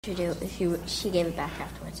She gave it back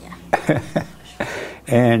afterwards, yeah.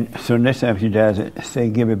 And so next time she does it, say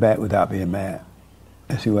give it back without being mad.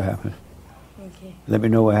 Let's see what happens. Okay. Let me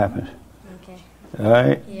know what happens. Okay. All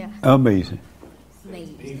right? Yeah. Amazing.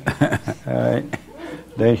 Amazing. All right.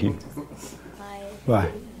 Thank you.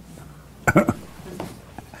 Bye. Bye.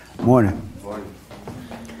 Morning.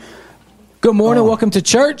 Good morning. Welcome to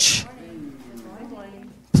church.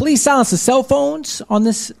 Please silence the cell phones on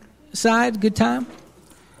this side. Good time.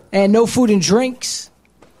 And no food and drinks.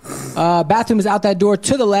 Bathroom is out that door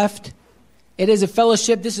to the left. It is a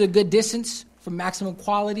fellowship. This is a good distance for maximum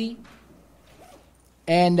quality.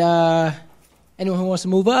 And anyone who wants to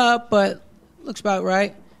move up, but looks about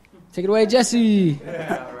right. Take it away, Jesse.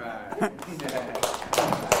 Yeah, all right.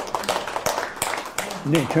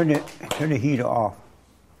 Nick, turn the heater off.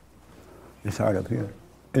 It's hot up here.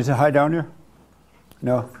 Is it hot down there?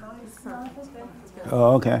 No?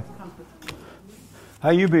 Oh, okay. How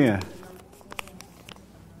you been?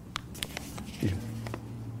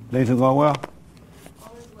 Things are going well?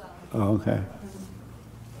 All is well. Oh, okay.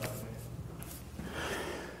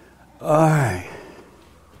 All right.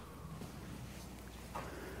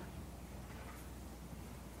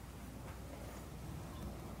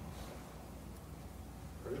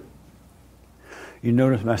 You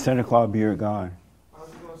notice my Santa Claus beard gone. I was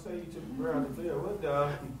going to say you took the ground to fill. What the?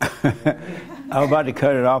 I was about to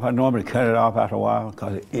cut it off. I normally cut it off after a while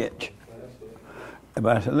because it itch.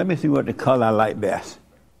 But I said, let me see what the color I like best.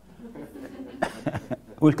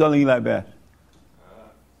 Which color you like best?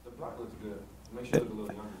 The black looks good. Makes you look a little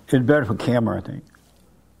younger. It's better for camera, I think.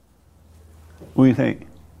 What do you think?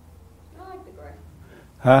 I like the gray.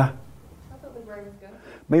 Huh? I thought the gray was good.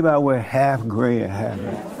 Maybe I wear half gray and half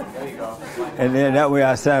black. There you go. And then that way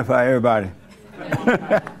I satisfy everybody.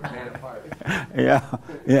 Yeah,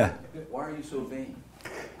 yeah. Why are you so vain?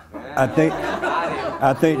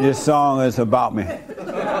 I think this song is about me.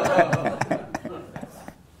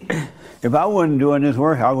 If I wasn't doing this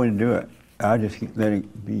work, I wouldn't do it. I just let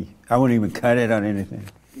it be. I wouldn't even cut it on anything.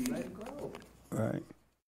 Let it grow. Right.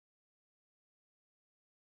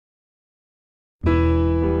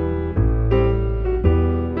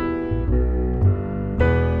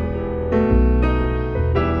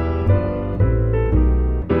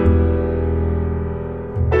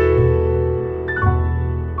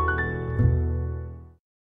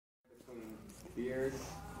 Beard,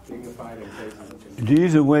 dignified, and faces.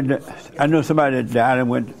 Jesus went to, I know somebody that died and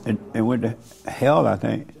went to hell, I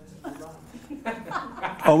think.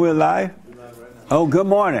 Oh, we're live? Oh, good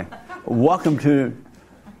morning. Welcome to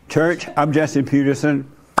church. I'm Jesse Peterson.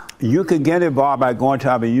 You can get involved by going to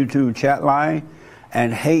our YouTube chat line,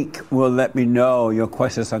 and Hake will let me know your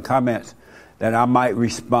questions or comments that I might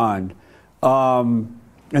respond. And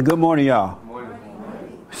good morning, y'all. Good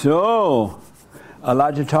morning. So, a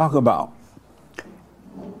lot to talk about.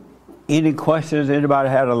 Any questions? Anybody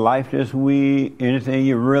had a life this week? Anything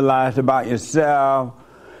you realized about yourself?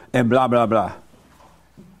 And blah, blah, blah.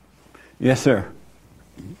 Yes, sir.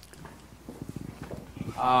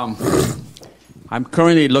 I'm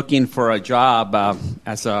currently looking for a job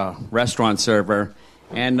as a restaurant server.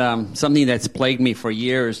 And something that's plagued me for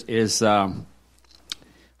years is how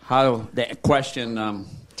the question,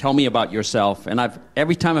 tell me about yourself. And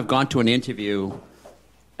every time I've gone to an interview,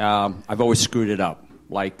 I've always screwed it up.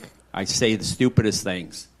 Like, I say the stupidest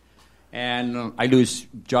things. And I lose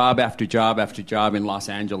job after job after job in Los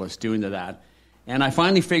Angeles doing that. And I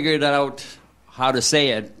finally figured out how to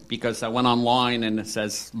say it because I went online and it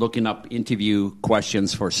says looking up interview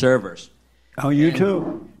questions for servers. On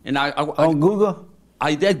YouTube? And I on Google?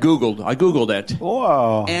 I Googled it.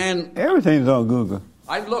 Wow. And everything's on Google.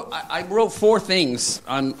 I wrote 4 things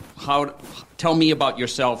on how tell me about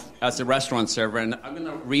yourself as a restaurant server, and I'm going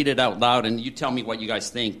to read it out loud, and you tell me what you guys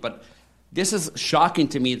think. But this is shocking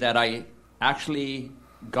to me that I actually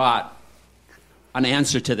got an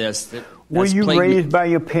answer to this. Were you raised by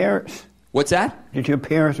your parents? What's that? Did your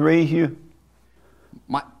parents raise you?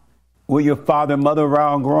 Were your father and mother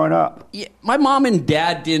around growing up? Yeah, my mom and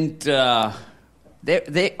dad didn't.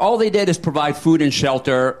 They all they did is provide food and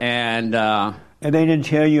shelter, and they didn't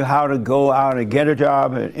tell you how to go out and get a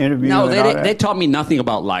job and interview? No, they taught me nothing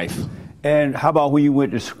about life. And how about when you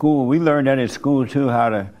went to school? We learned that in school, too, how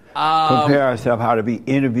to prepare ourselves, how to be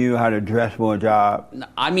interviewed, how to dress for a job.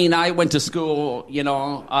 I mean, I went to school,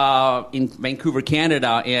 in Vancouver,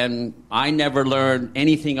 Canada, and I never learned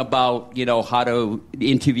anything about, how to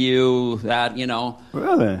interview that,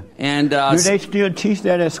 Really? And do they still teach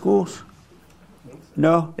that at schools?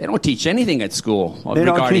 No? They don't teach anything at school. They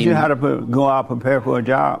don't teach you how to go out and prepare for a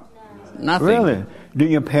job? Nothing. Really? Do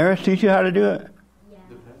your parents teach you how to do it?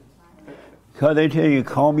 Because they tell you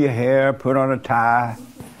comb your hair, put on a tie,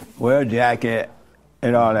 wear a jacket,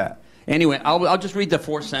 and all that. Anyway, I'll just read the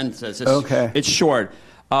 4 sentences. Okay. It's short.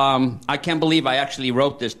 I can't believe I actually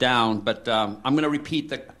wrote this down, but I'm going to repeat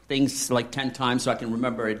the things like 10 times so I can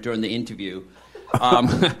remember it during the interview.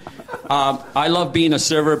 I love being a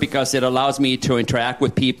server because it allows me to interact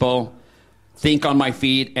with people, think on my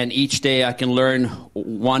feet, and each day I can learn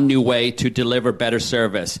one new way to deliver better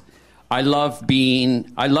service. I love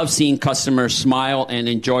seeing customers smile and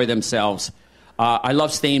enjoy themselves. I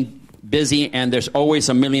love staying busy, and there's always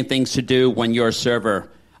a million things to do when you're a server.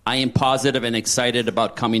 I am positive and excited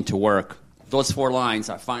about coming to work. Those 4 lines,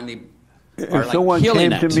 I finally are If someone killing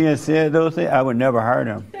came it. to me and said those things, I would never hire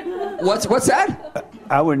them. What's that?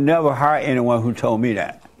 I would never hire anyone who told me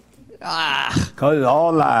that. Because it's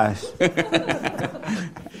all lies.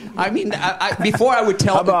 I mean, before I would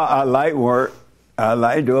tell How about I like work, I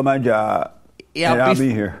like doing my job, and I'll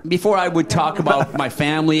be here. Before I would talk about my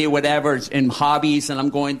family, whatever, and hobbies, and I'm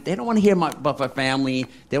going, they don't want to hear about my family.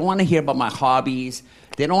 They don't want to hear about my hobbies.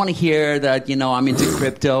 They don't want to hear that, I'm into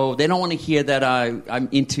crypto. They don't want to hear that I'm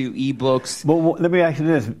into ebooks. But let me ask you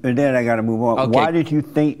this, and then I got to move on. Okay. Why did you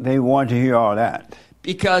think they wanted to hear all that?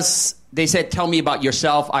 Because they said, tell me about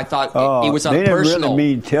yourself. I thought it was They didn't personal.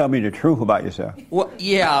 really mean tell me the truth about yourself. Well,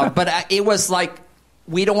 yeah, but it was like,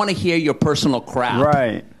 we don't want to hear your personal crap.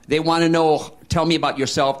 Right. They want to know, tell me about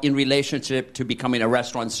yourself in relationship to becoming a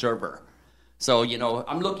restaurant server. So,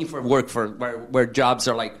 I'm looking for work for where jobs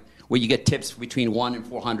are like, where you get tips between $100 and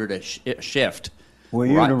 $400 a shift. Well,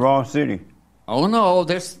 you're in the wrong city. Oh, no,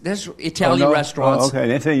 there's Italian restaurants. Oh, okay,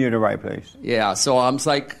 they say you're in the right place. Yeah, so I'm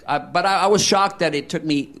like, but I was shocked that it took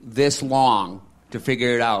me this long to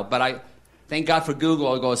figure it out. But I thank God for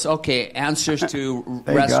Google. It goes, okay, answers to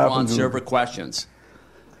restaurant server questions.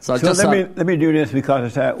 So let me do this because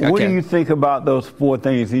it's that. What do you think about those 4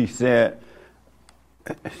 things he said?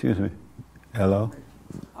 Excuse me. Hello?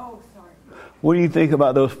 Oh, sorry. What do you think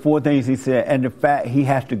about those 4 things he said and the fact he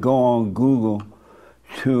has to go on Google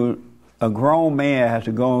a grown man has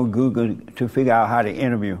to go on Google to figure out how to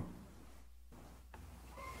interview?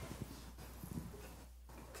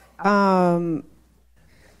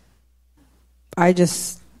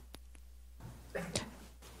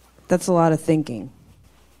 That's a lot of thinking.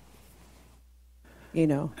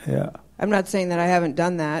 Yeah. I'm not saying that I haven't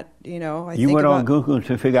done that. You went on Google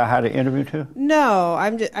to figure out how to interview too? No,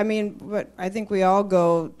 but I think we all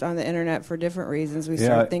go on the internet for different reasons. We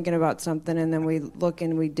start thinking about something, and then we look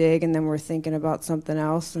and we dig, and then we're thinking about something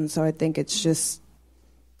else. And so I think it's just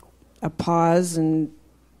a pause and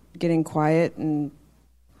getting quiet and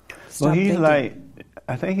stop he's thinking. like,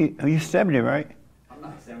 I think he's 70, right? I'm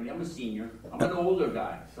not 70. I'm a senior. I'm an older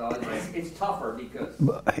guy. So it's tougher because...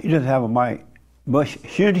 But he doesn't have a mic. But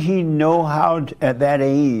should he know how, at that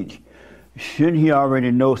age, shouldn't he already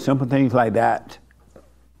know simple things like that?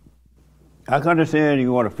 I can understand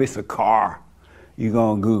you want to fix a car, you go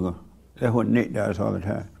on Google. That's what Nick does all the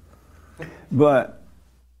time. But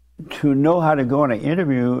to know how to go on an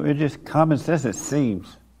interview, it's just common sense, it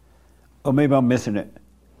seems. Or maybe I'm missing it.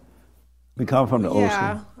 We come from the old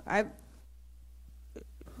school. I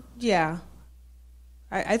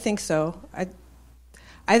think so.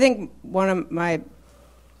 I think one of my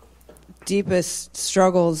deepest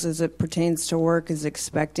struggles as it pertains to work is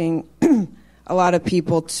expecting a lot of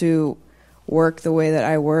people to work the way that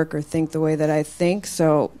I work or think the way that I think.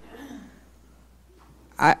 So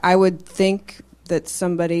I would think that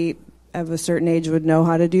somebody of a certain age would know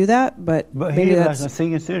how to do that, but maybe he's that's... like a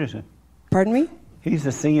senior citizen. Pardon me? He's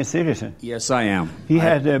a senior citizen. Yes, I am. He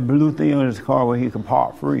has that blue thing on his car where he can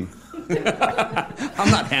park free.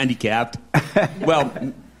 I'm not handicapped. Well,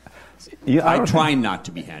 I try not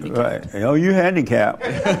to be handicapped. Right. Oh, you handicapped.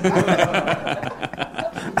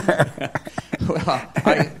 Well,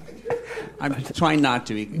 I'm trying not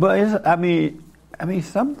to be. But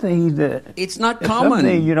some things that it's not common.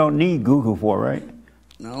 Something you don't need Google for, right?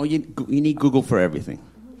 No, you need Google for everything.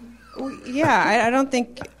 Yeah, I don't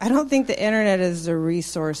think the internet is the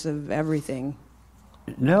resource of everything.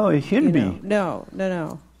 No, it shouldn't be.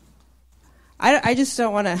 No. I just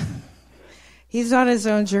don't want to. He's on his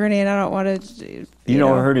own journey, and I don't want to. You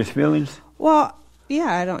don't hurt his feelings? Well, yeah,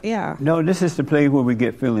 I don't. Yeah. No, this is the place where we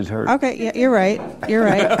get feelings hurt. Okay, yeah, you're right.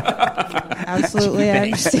 Absolutely, I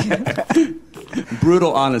understand.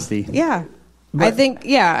 Brutal honesty. Yeah, I think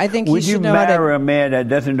he should know how to. Would you marry a man that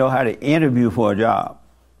doesn't know how to interview for a job?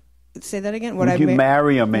 Say that again. Would you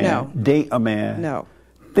marry a man? No. Date a man? No.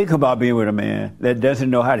 Think about being with a man that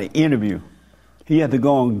doesn't know how to interview. He has to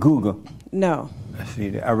go on Google. No.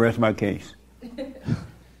 See, I rest my case.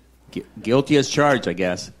 Guilty as charged, I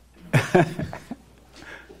guess.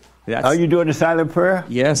 Are you doing the silent prayer?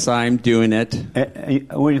 Yes, I'm doing it.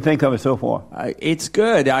 What do you think of it so far? It's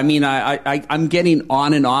good. I mean, I'm getting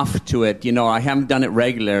on and off to it. You know, I haven't done it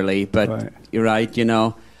regularly, but Right. You're right. You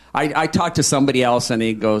know, I talked to somebody else, and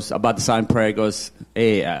he goes about the silent prayer. He goes,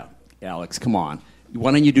 "Hey, Alex, come on.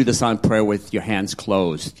 Why don't you do the silent prayer with your hands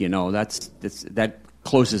closed? You know, that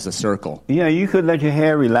closes the circle." Yeah, you could let your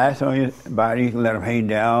hair relax on your body. You can let them hang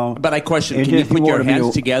down. But I question, It's can you just put your wanna be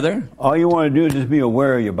hands together? All you want to do is just be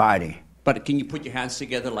aware of your body. But can you put your hands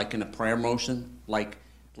together like in a prayer motion? Like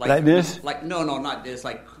this? Like no, not this.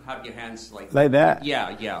 Like have your hands like that?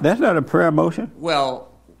 Yeah. That's not a prayer motion. Well,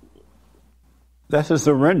 that's a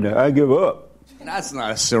surrender. I give up. that's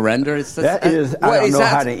not a surrender. I don't know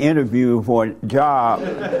how to interview for a job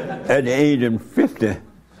at the age of 50.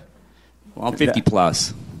 Well, I'm 50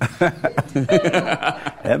 plus.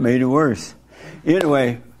 That made it worse.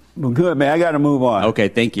 Anyway, well, good, man. I got to move on. Okay,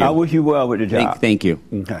 thank you. I wish you well with the job. Thank you.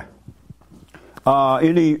 Okay.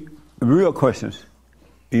 Any real questions?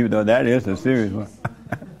 Even though that is a serious one.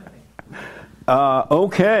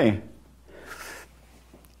 Okay.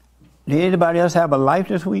 Did anybody else have a life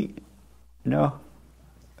this week? No?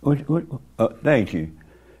 Thank you.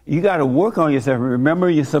 You got to work on yourself. Remember,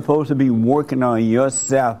 you're supposed to be working on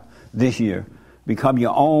yourself this year. Become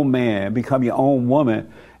your own man. Become your own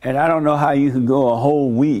woman. And I don't know how you can go a whole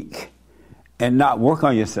week and not work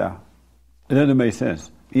on yourself. It doesn't make sense.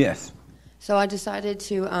 Yes. So I decided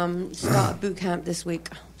to start a boot camp this week.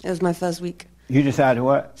 It was my first week. You decided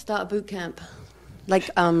what? Start a boot camp, like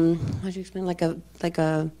how do you explain? Like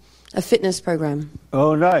a fitness program.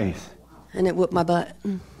 Oh, nice. And it whooped my butt.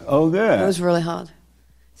 Oh, good. It was really hard.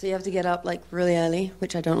 So you have to get up like really early,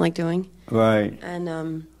 which I don't like doing. Right.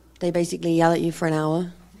 And they basically yell at you for an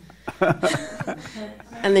hour,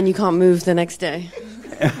 and then you can't move the next day.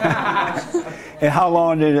 And how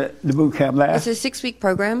long did the boot camp last? It's a 6-week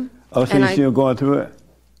program. Oh, so you're still going through it?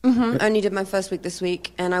 Mm-hmm. I only did my first week this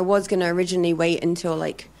week, and I was going to originally wait until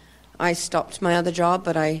like I stopped my other job,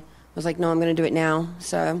 but I was like, no, I'm going to do it now.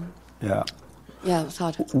 So yeah, it was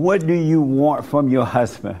hard. What do you want from your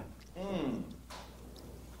husband?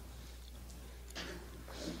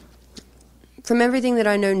 From everything that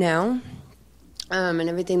I know now, and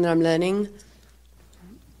everything that I'm learning,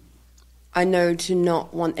 I know to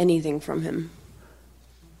not want anything from him.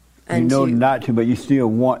 And you know not to, but you still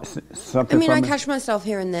want something. I mean, from I him? catch myself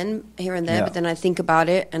here and there, but then I think about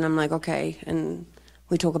it, and I'm like, okay, and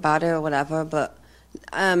we talk about it or whatever. But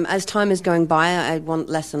as time is going by, I want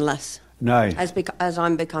less and less. Nice. As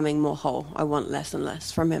I'm becoming more whole, I want less and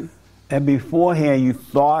less from him. And beforehand, you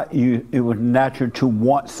thought it was natural to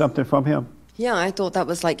want something from him? Yeah, I thought that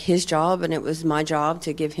was like his job, and it was my job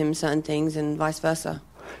to give him certain things, and vice versa.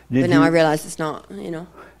 But now I realize it's not,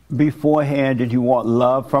 Beforehand, did you want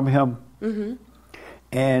love from him? Mm-hmm.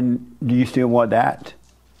 And do you still want that?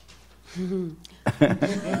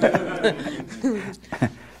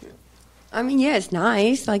 I mean, yeah, it's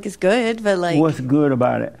nice, like it's good, but like... What's good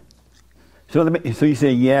about it? So you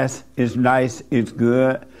say yes, it's nice, it's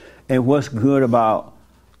good. And what's good about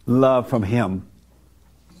love from him?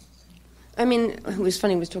 I mean, it was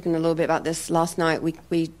funny, we was talking a little bit about this last night. We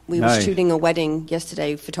Nice. were shooting a wedding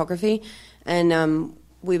yesterday, photography, and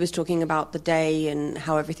we was talking about the day and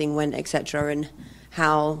how everything went, etc., and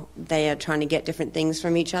how they are trying to get different things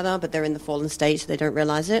from each other, but they're in the fallen state, so they don't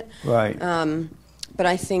realize it. Right. But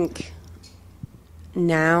I think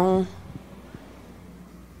now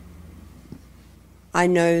I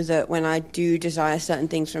know that when I do desire certain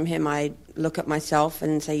things from him, I look at myself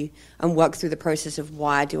and say, and work through the process of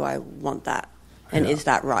why do I want that, and is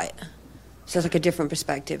that right? So it's like a different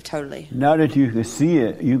perspective, totally. Now that you can see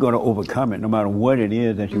it, you're going to overcome it, no matter what it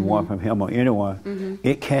is that you want from him or anyone.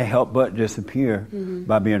 It can't help but disappear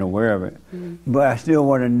by being aware of it. But I still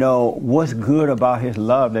want to know what's good about his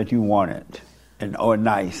love that you wanted, or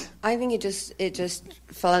nice. I think it just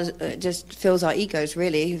fills our egos,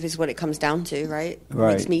 really, is what it comes down to, right? It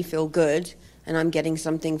makes me feel good, and I'm getting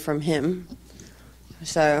something from him.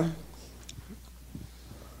 So,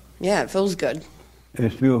 yeah, it feels good.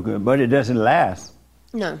 It feels good, but it doesn't last.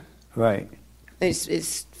 No. Right.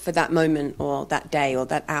 It's for that moment or that day or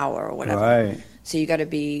that hour or whatever. Right. So you got to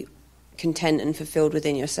be content and fulfilled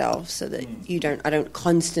within yourself, so that I don't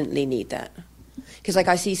constantly need that. Because like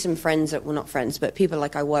I see some friends that, well, not friends, but people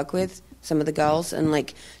like I work with, some of the girls, and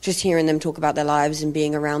like just hearing them talk about their lives and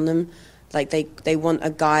being around them, like they want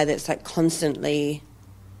a guy that's like constantly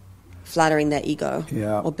flattering their ego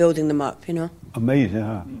or building them up, Amazing,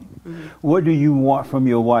 huh? What do you want from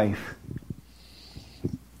your wife?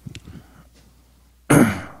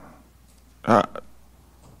 I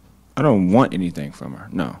don't want anything from her.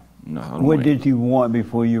 No, No, I don't What wait. did you want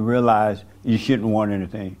before you realized you shouldn't want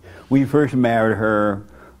anything? When you first married her,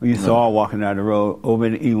 when you saw her walking down the road over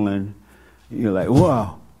in England, you're like,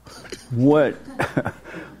 wow, what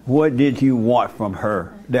did you want from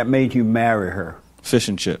her that made you marry her? Fish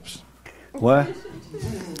and chips. What?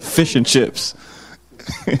 Fish and chips.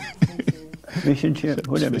 Fish and chips?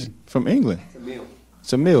 What that mean? From England.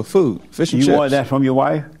 It's a meal, food, fish and You chips. want that from your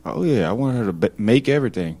wife? Oh yeah, I want her to make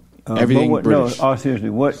everything. Everything but British. No, seriously,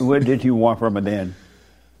 what did you want from her then?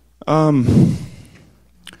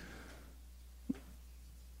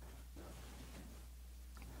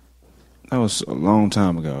 That was a long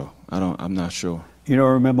time ago. I'm not sure. You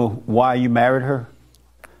don't remember why you married her?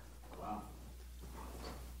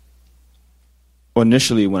 Well,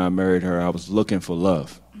 initially, when I married her, I was looking for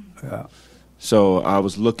love. Yeah. So I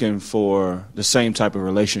was looking for the same type of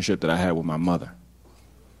relationship that I had with my mother.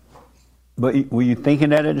 But were you thinking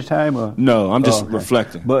that at the time? Or? No, I'm just Okay.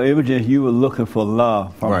 reflecting. But it was just you were looking for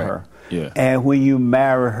love from Right. her. Yeah. And when you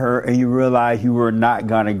married her and you realized you were not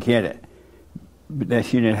going to get it, that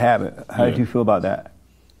she didn't have it, how did Yeah. you feel about that?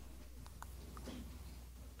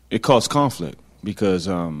 It caused conflict because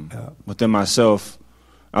within myself,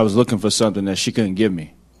 I was looking for something that she couldn't give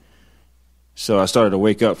me. So I started to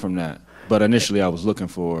wake up from that. But initially, I was looking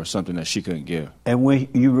for something that she couldn't give. And when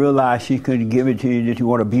you realized she couldn't give it to you, did you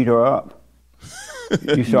want to beat her up?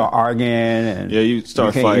 You start arguing and You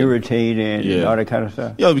start became fighting. irritated and all that kind of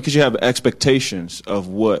stuff? Yeah, because you have expectations of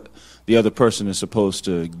what the other person is supposed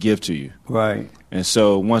to give to you. Right. And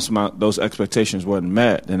so once those expectations weren't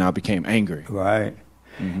met, then I became angry. Right.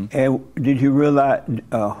 And did you realize,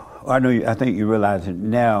 I think you realize it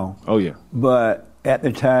now. Oh, yeah. But at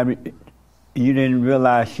the time, you didn't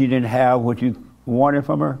realize she didn't have what you wanted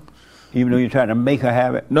from her, even though you're trying to make her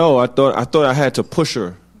have it? No, I thought I had to push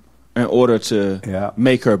her in order to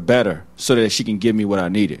make her better so that she can give me what I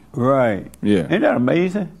needed. Right. Yeah. Isn't that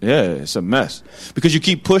amazing? Yeah, it's a mess. Because you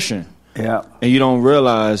keep pushing. Yeah. And you don't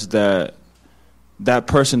realize that that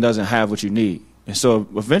person doesn't have what you need. And so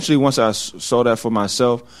eventually, once I saw that for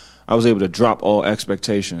myself, I was able to drop all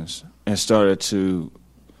expectations and started to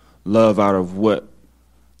love out of what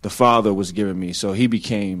the Father was giving me. So he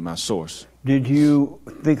became my source. Did you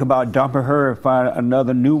think about dumping her and find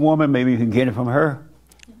another new woman? Maybe you can get it from her?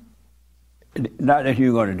 Not that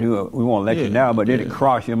you're going to do it. We won't let you now, but did it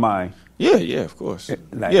cross your mind? Yeah, of course.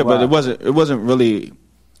 Like, yeah, wow. but it wasn't really.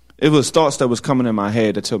 It was thoughts that was coming in my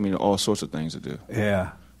head that told me all sorts of things to do.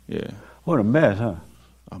 Yeah. Yeah. What a mess, huh?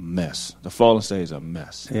 A mess. The fallen state is a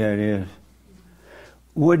mess. Yeah, it is.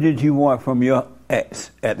 What did you want from your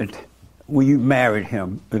ex when you married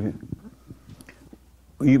him?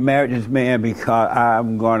 You married this man because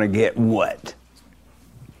I'm going to get what?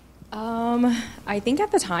 I think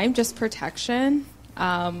at the time, just protection.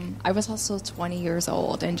 I was also 20 years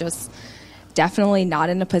old and just definitely not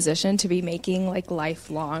in a position to be making like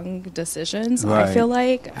lifelong decisions, Right. I feel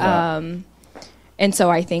like. Yeah. And so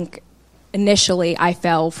I think initially I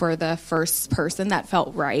fell for the first person that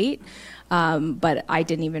felt right. But I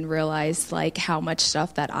didn't even realize like how much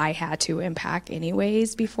stuff that I had to impact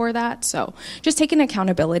anyways before that. So just taking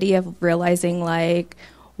accountability of realizing like,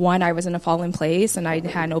 one, I was in a fallen place and I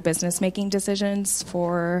had no business making decisions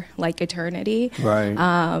for like eternity. Right.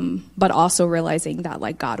 But also realizing that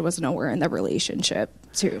like God was nowhere in the relationship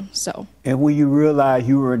too. So. And when you realized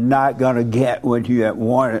you were not going to get what you had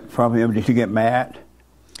wanted from him, did you get mad?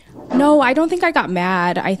 No, I don't think I got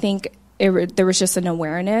mad. I think there was just an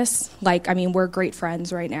awareness. Like, I mean, we're great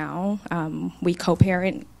friends right now. We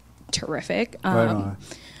co-parent, terrific. Right on.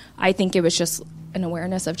 I think it was just an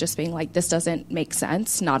awareness of just being like, this doesn't make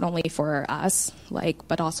sense, not only for us, like,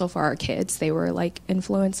 but also for our kids. They were like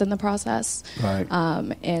influenced in the process. Right.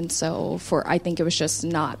 And so I think it was just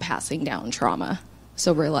not passing down trauma.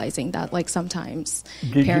 So realizing that like sometimes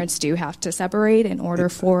parents do have to separate in order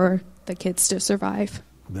for the kids to survive.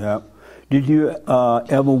 Yeah. Did you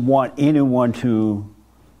ever want anyone to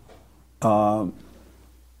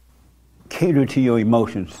cater to your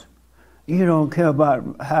emotions? You don't care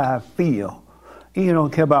about how I feel. You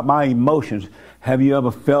don't care about my emotions. Have you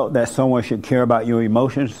ever felt that someone should care about your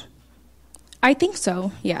emotions? I think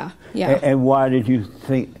so. Yeah. Yeah. And why did you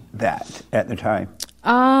think that at the time?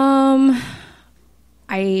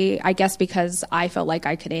 I guess because I felt like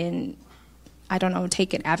I couldn't, I don't know,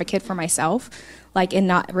 take an advocate for myself, like, in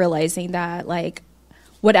not realizing that, like,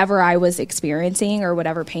 whatever I was experiencing or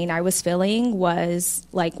whatever pain I was feeling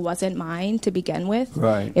wasn't mine to begin with.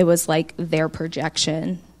 Right. It was like their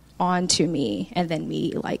projection onto me and then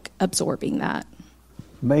me like absorbing that.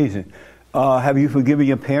 Amazing. Have you forgiven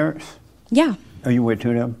your parents? Yeah. Are you went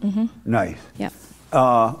to them? Mm-hmm. Nice. Yep.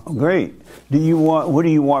 Great. What do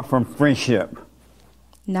you want from friendship?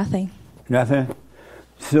 Nothing. Nothing?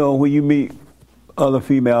 So when you meet other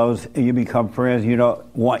females and you become friends, you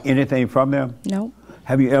don't want anything from them? No.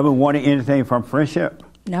 Have you ever wanted anything from friendship?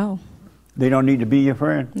 No. They don't need to be your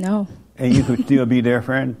friend? No. And you could still be their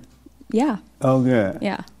friend? Yeah. Oh, good.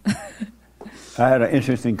 Yeah. I had an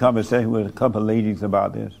interesting conversation with a couple of ladies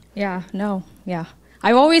about this. Yeah. No. Yeah.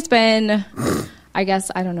 I've always been, I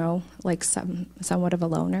guess, I don't know, like somewhat of a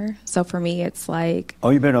loner. So for me, it's like. Oh,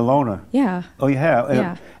 you've been a loner? Yeah. Oh, you have?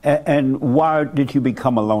 Yeah. And why did you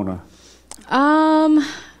become a loner?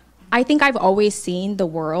 I think I've always seen the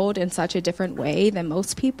world in such a different way than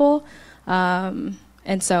most people.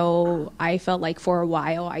 And so I felt like for a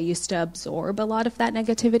while I used to absorb a lot of that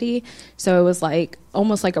negativity. So it was like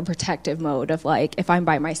almost like a protective mode of like, if I'm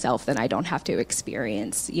by myself, then I don't have to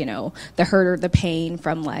experience, the hurt or the pain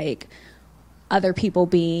from like other people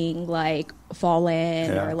being like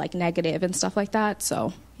fallen or like negative and stuff like that.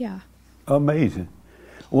 So, yeah. Amazing.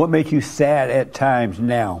 What makes you sad at times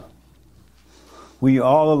now? When you're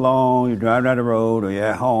all alone, you're driving down the road or you're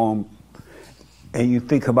at home, and you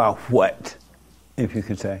think about what, if you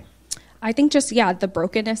could say? I think just, the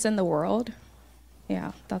brokenness in the world.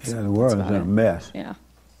 Yeah, that's the world is in a mess. Yeah.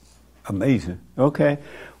 Amazing. Okay.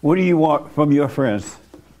 What do you want from your friends?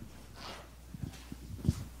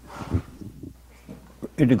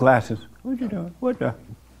 In the glasses. What you doing? What the?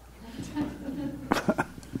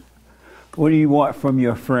 What do you want from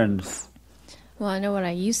your friends? Well, I know what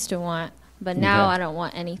I used to want, but now I don't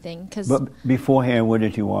want anything. But beforehand, what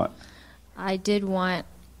did you want? I did want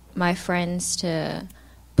my friends to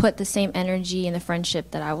put the same energy in the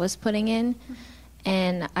friendship that I was putting in.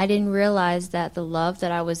 And I didn't realize that the love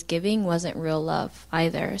that I was giving wasn't real love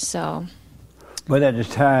either. So, but at the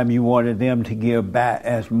time, you wanted them to give back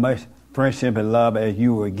as much friendship and love as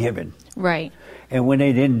you were given. Right. And when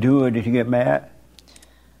they didn't do it, did you get mad?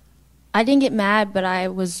 I didn't get mad, but I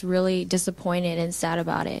was really disappointed and sad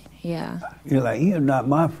about it. Yeah. You're like, you're not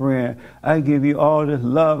my friend. I give you all this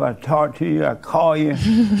love. I talk to you. I call you.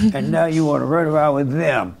 And now you want to run around with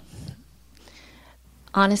them.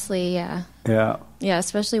 Honestly, yeah. Yeah. Yeah,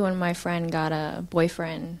 especially when my friend got a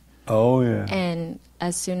boyfriend. Oh, yeah. And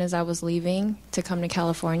as soon as I was leaving to come to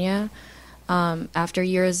California, after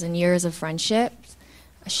years and years of friendship,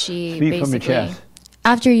 she Speak basically... from your chest.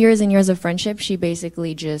 After years and years of friendship, she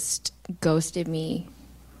basically just ghosted me,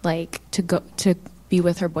 like, to be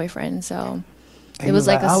with her boyfriend. So and it was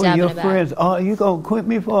like a stab in the back. Friends. Oh, you gonna quit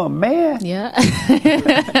me for a man? Yeah.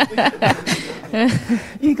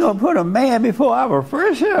 You gonna put a man before our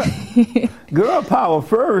friendship? Girl power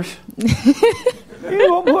first. You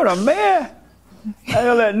gonna put a man? I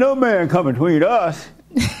don't let no man come between us.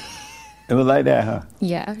 It was like that, huh?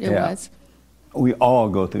 Yeah, it was. We all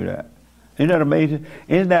go through that. Isn't that amazing?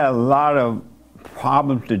 Isn't that a lot of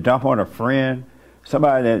problems to dump on a friend?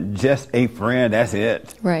 Somebody that's just a friend, that's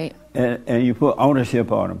it. Right. And you put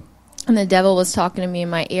ownership on them. And the devil was talking to me in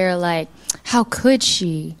my ear like, how could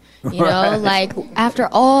she? You know, like, after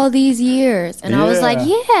all these years. And I was like,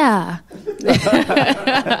 yeah.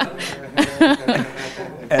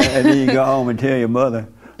 And then you go home and tell your mother,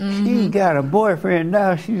 she got a boyfriend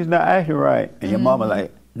now, she's not acting right. And your mama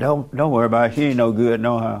like, don't worry about it. She ain't no good,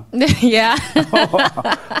 no how. Yeah.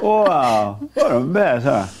 Wow. What a mess,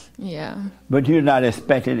 huh? Yeah. But you're not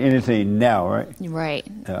expecting anything now, right? Right.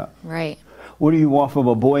 Yeah. Right. What do you want from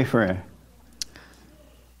a boyfriend?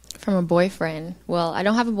 From a boyfriend? Well, I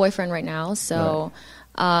don't have a boyfriend right now, so...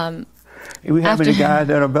 Right. We have any guys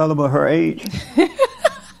that are available her age?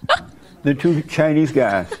 The two Chinese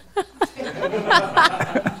guys.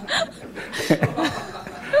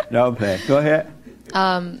 No, I'm playing. Go ahead.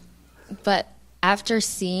 But after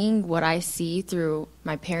seeing what I see through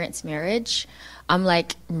my parents' marriage, I'm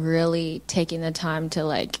like really taking the time to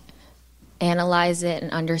like analyze it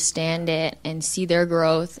and understand it and see their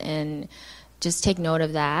growth and just take note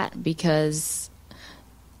of that, because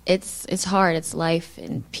it's hard. It's life,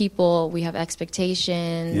 and people, we have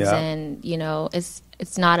expectations, and you know, it's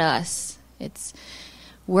not us.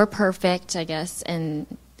 We're perfect, I guess, and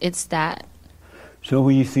it's that. So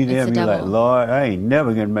when you see them, you're like, Lord, I ain't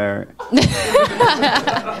never getting married.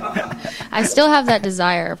 I still have that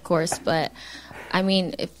desire, of course, but I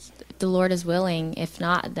mean, if the Lord is willing, if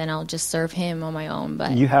not, then I'll just serve Him on my own.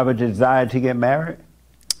 But you have a desire to get married?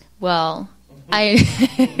 Well, I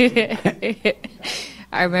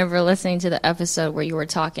remember listening to the episode where you were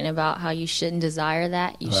talking about how you shouldn't desire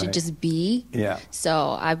that. You should just be. Yeah.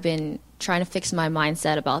 So I've been trying to fix my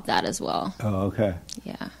mindset about that as well. Oh, okay.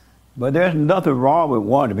 Yeah. But there's nothing wrong with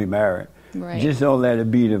wanting to be married. Right. Just don't let it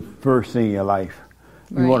be the first thing in your life.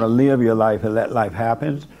 You want to live your life and let life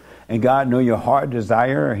happen. And God know your heart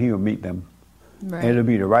desire, and He will meet them. Right. And it'll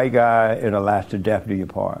be the right guy. It'll last the death do you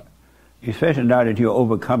part. Especially now that you're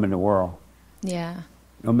overcoming the world. Yeah.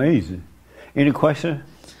 Amazing. Any question?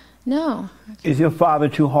 No. Is your father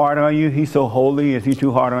too hard on you? He's so holy. Is he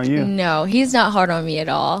too hard on you? No, he's not hard on me at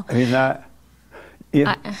all. He's not?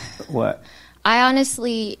 What? I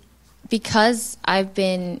honestly, because I've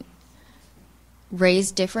been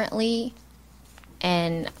raised differently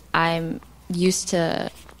and I'm used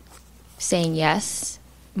to saying yes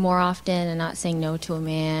more often and not saying no to a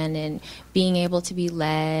man and being able to be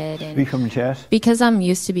led. And Speak from the chest. because I'm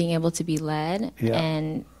used to being able to be led Yeah.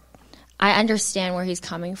 and I understand where he's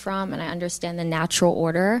coming from and I understand the natural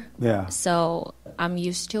order. Yeah. So I'm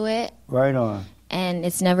used to it. Right on. And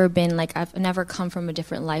it's never been like I've never come from a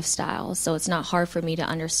different lifestyle. So it's not hard for me to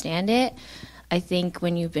understand it. I think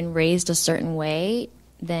when you've been raised a certain way,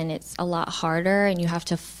 then it's a lot harder and you have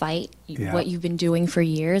to fight what you've been doing for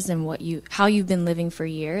years and how you've been living for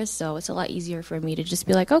years. So it's a lot easier for me to just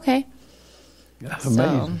be like, okay. That's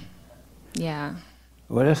amazing. Yeah.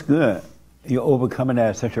 Well, that's good. You're overcoming that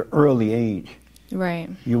at such an early age. Right.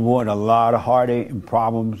 You avoid a lot of heartache and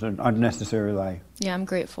problems and unnecessary life. Yeah, I'm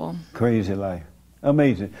grateful. Crazy life.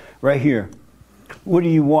 Amazing. Right here. What do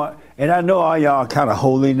you want? And I know all y'all kind of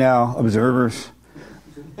holy now, observers.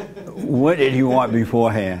 What did you want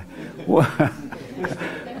beforehand?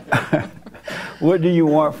 What do you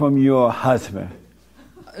want from your husband?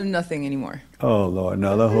 Nothing anymore. Oh, Lord,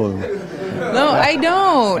 no, the holy. No, I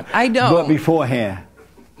don't. But beforehand?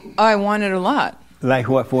 I wanted a lot. Like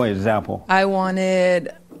what, for example? I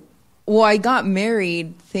got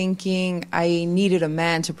married thinking I needed a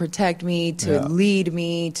man to protect me, to lead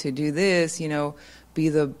me, to do this, be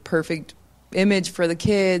the perfect image for the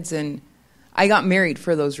kids. And I got married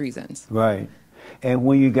for those reasons. Right. And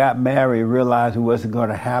when you got married, realized it wasn't going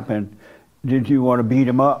to happen, did you want to beat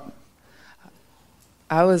him up?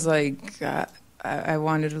 I was like, I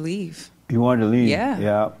wanted to leave. You wanted to leave?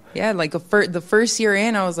 Yeah. Yeah, like the first year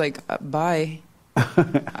in, I was like, bye.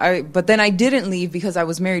 But then I didn't leave because I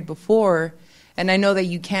was married before, and I know that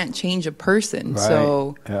you can't change a person. Right.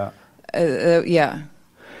 So, yeah.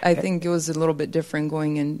 I think it was a little bit different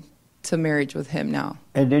going into marriage with him now.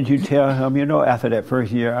 And did you tell him, after that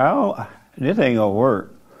first year, this ain't going to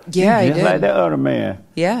work? Yeah, I did. Just like that other man.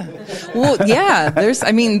 Yeah. Well, yeah,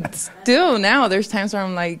 still now there's times where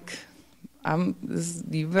I'm like,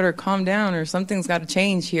 you better calm down or something's got to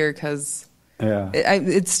change here because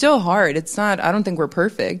it's still hard. It's not, I don't think we're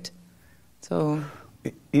perfect. So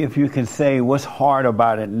if you can say what's hard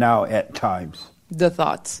about it now at times. The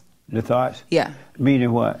thoughts. The thoughts? Yeah.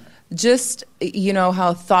 Meaning what? Just,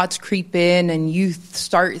 how thoughts creep in and you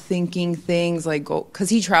start thinking things like, because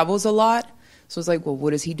he travels a lot. So it's like, well,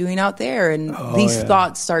 what is he doing out there? And these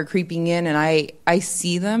thoughts start creeping in and I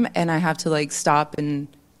see them and I have to stop and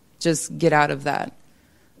just get out of that.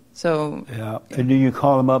 So yeah. And do you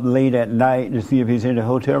call him up late at night to see if he's in the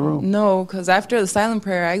hotel room? No, because after the silent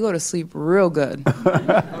prayer, I go to sleep real good,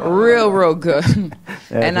 real good.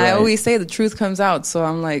 And I always say the truth comes out. So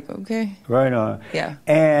I'm like, okay. Right on. Yeah.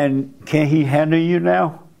 And can he handle you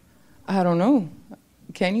now? I don't know.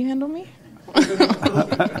 Can you handle me?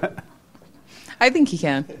 I think he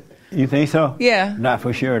can. You think so? Yeah. Not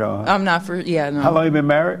for sure though. I'm not for. Yeah. No. How long you been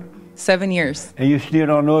married? 7 years. And you still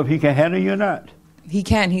don't know if he can handle you or not? He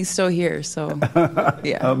can. He's still here. So,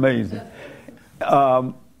 yeah. Amazing.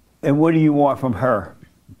 And what do you want from her?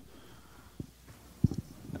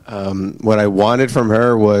 What I wanted from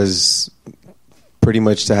her was pretty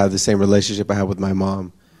much to have the same relationship I had with my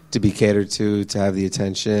mom, to be catered to have the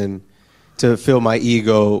attention, to fill my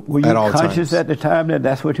ego at all times. Were you conscious at the time that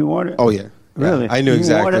that's what you wanted? Oh, yeah. Really? Yeah. I knew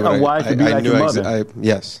exactly what I wanted. To be like your mother.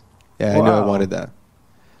 Yes. Yeah, wow. I knew I wanted that.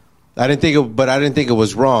 I didn't think it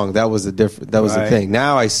was wrong. That was the thing.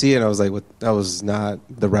 Now I see it and I was like, that was not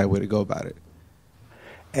the right way to go about it.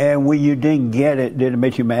 And when you didn't get it, did it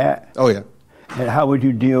make you mad? Oh, yeah. And how would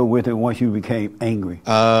you deal with it once you became angry?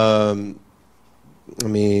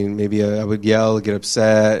 Maybe I would yell, get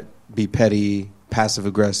upset, be petty, passive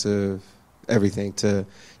aggressive, everything to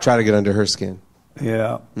try to get under her skin.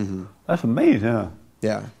 Yeah. Mm-hmm. That's amazing, huh?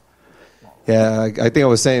 Yeah. Yeah, I think I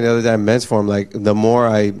was saying the other day in men's forum, the more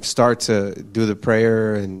I start to do the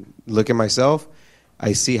prayer and look at myself,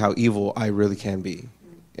 I see how evil I really can be.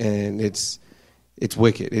 And it's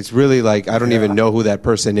wicked. It's really I don't even know who that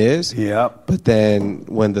person is. Yeah. But then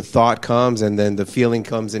when the thought comes and then the feeling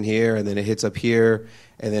comes in here and then it hits up here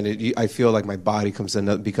and then I feel like my body becomes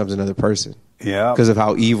another person. Yeah. Because of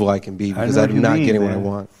how evil I can be, because I'm not getting what I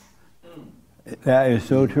want. That is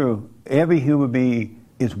so true. Every human being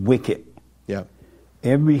is wicked. Yeah.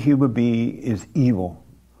 Every human being is evil.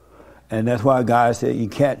 And that's why God said you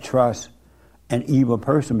can't trust an evil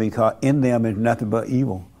person because in them is nothing but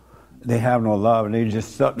evil. They have no love, and they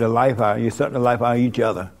just suck the life out. You suck the life out of each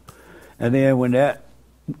other. And then when that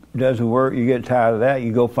doesn't work, you get tired of that,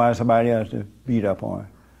 you go find somebody else to beat up on.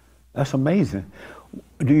 That's amazing.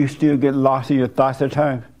 Do you still get lost in your thoughts at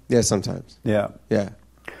times? Yeah, sometimes. Yeah. Yeah.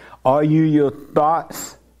 Are you your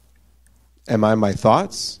thoughts? Am I my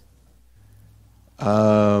thoughts?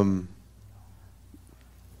 No.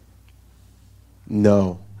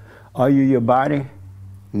 Are you your body?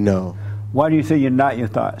 No. Why do you say you're not your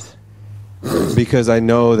thoughts? Because I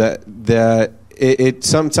know that it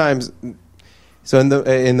sometimes. So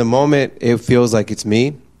in the moment, it feels like it's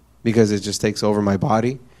me because it just takes over my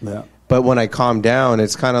body. Yeah. But when I calm down,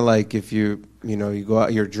 it's kind of like if you go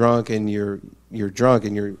out, you're drunk and you're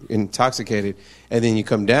intoxicated, and then you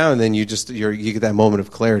come down, and then you get that moment of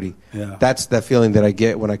clarity. Yeah. That's that feeling that I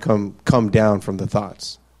get when I come down from the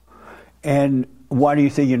thoughts. And why do you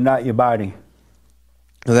say you're not your body?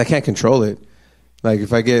 Because I can't control it. Like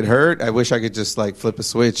if I get hurt, I wish I could just like flip a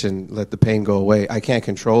switch and let the pain go away. I can't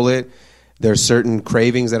control it. There's certain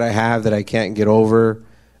cravings that I have that I can't get over.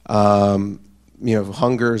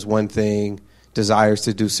 Hunger is one thing. Desires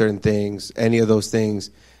to do certain things. Any of those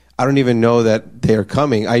things, I don't even know that they're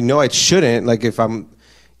coming. I know I shouldn't. Like if I'm,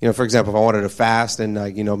 for example, if I wanted to fast and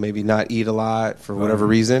maybe not eat a lot for whatever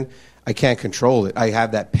reason, I can't control it. I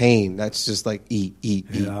have that pain. That's just like eat.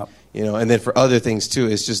 Yeah. And then for other things too,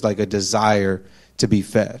 it's just like a desire to be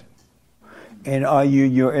fed. And are you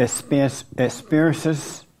your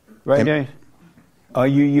experiences right there? Are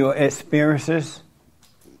you your experiences?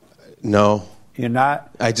 No. You're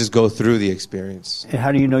not? I just go through the experience. And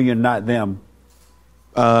how do you know you're not them?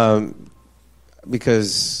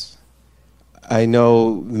 Because I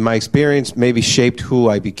know my experience maybe shaped who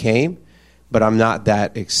I became, but I'm not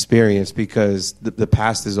that experienced because the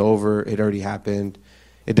past is over. It already happened.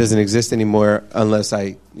 It doesn't exist anymore unless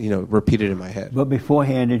I, repeat it in my head. But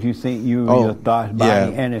beforehand, did you think you were your thoughts,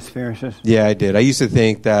 body, and experiences? Yeah, I did. I used to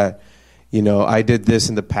think that, I did this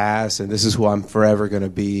in the past, and this is who I'm forever going to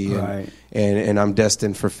be, right. and I'm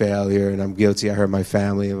destined for failure, and I'm guilty. I hurt my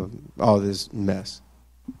family, all this mess.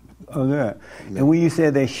 Oh, good. Yeah. And when you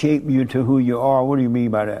said they shape you to who you are, what do you mean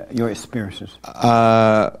by that? Your experiences?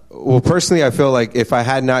 Well, personally, I feel like if I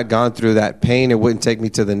had not gone through that pain, it wouldn't take me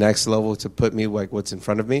to the next level to put me like what's in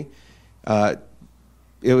front of me.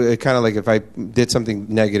 It kind of like if I did something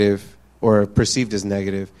negative or perceived as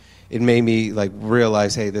negative, it made me like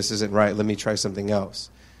realize, hey, this isn't right. Let me try something else.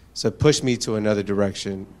 So it pushed me to another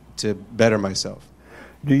direction to better myself.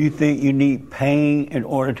 Do you think you need pain in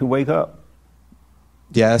order to wake up?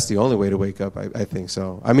 Yeah, that's the only way to wake up. I think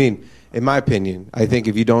so. I mean, in my opinion, I think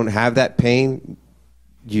if you don't have that pain,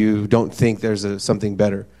 you don't think there's something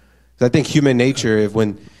better. I think human nature, if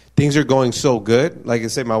when things are going so good, like I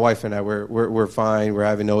say, my wife and I, we're fine, we're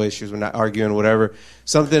having no issues, we're not arguing, whatever.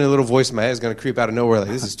 Something, a little voice in my head is going to creep out of nowhere, like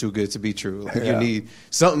this is too good to be true. Like you need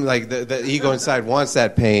something, like the ego inside wants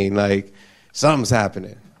that pain, like something's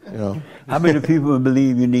happening. How many people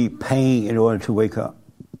believe you need pain in order to wake up?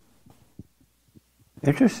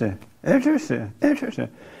 Interesting.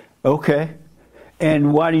 Okay.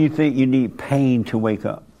 And why do you think you need pain to wake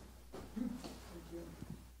up?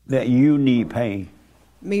 That you need pain?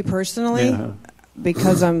 Me personally?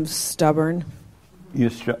 Because I'm stubborn.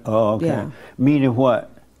 Oh, okay. Yeah. Meaning what?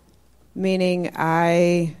 Meaning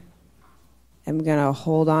I am going to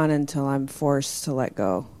hold on until I'm forced to let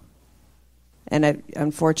go. And it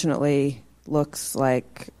unfortunately looks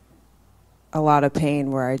like a lot of pain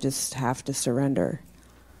where I just have to surrender.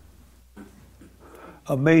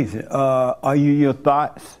 Amazing. Are you your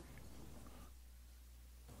thoughts?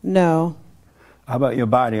 No. How about your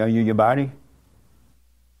body? Are you your body?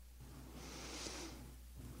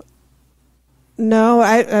 No,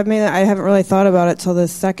 I mean, I haven't really thought about it till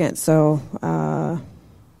this second, so I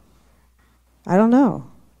don't know.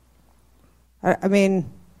 I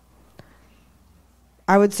mean,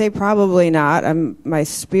 I would say probably not. I'm my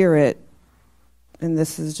spirit, and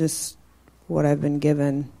this is just what I've been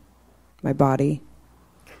given, my body.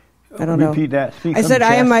 I don't know. Repeat that. Speak I said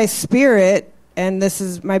I am my spirit, and this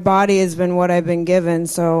is my body has been what I've been given,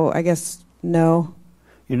 so I guess no.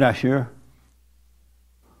 You're not sure?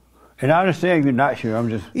 And I understand you're not sure. I'm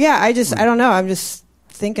just... Yeah, I don't know. I'm just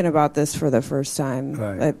thinking about this for the first time.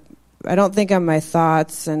 Right. I don't think I'm my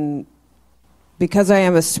thoughts, and because I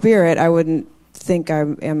am a spirit, I wouldn't think I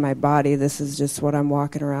am my body. This is just what I'm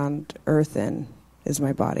walking around earth in, is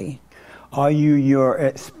my body. Are you your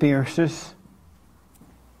experiences?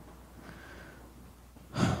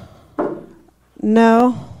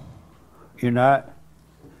 No. You're not?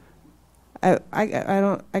 I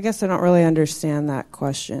guess I don't really understand that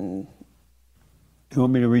question. You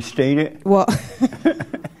want me to restate it? Well,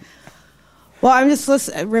 well, I'm just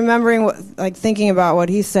remembering thinking about what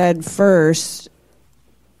he said first,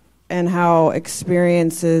 and how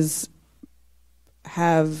experiences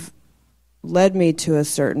have led me to a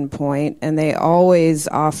certain point, and they always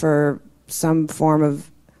offer some form of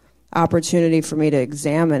opportunity for me to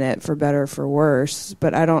examine it, for better or for worse.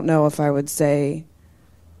 But I don't know if I would say,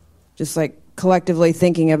 just like collectively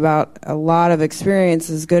thinking about a lot of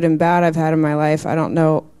experiences, good and bad, I've had in my life, I don't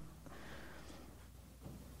know.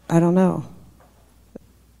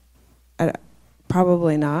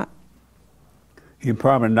 Probably not. You're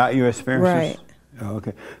probably not your experiences? Right. Oh,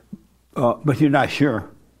 okay. But you're not sure?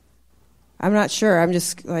 I'm not sure. I'm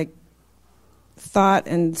just thought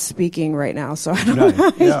and speaking right now, so I don't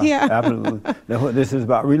know. Yeah, absolutely. That's what this is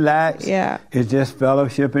about. Relax. Yeah. It's just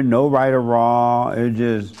fellowshipping, no right or wrong. It's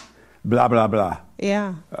just blah, blah, blah.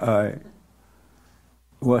 Yeah.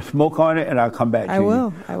 Well, smoke on it, and I'll come back to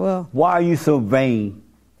you. I will. Why are you so vain?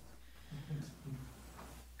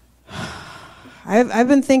 I've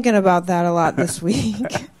been thinking about that a lot this week.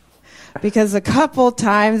 Because a couple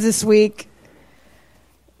times this week,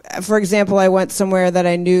 for example, I went somewhere that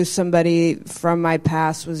I knew somebody from my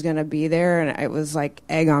past was going to be there, and it was like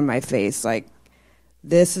egg on my face. Like,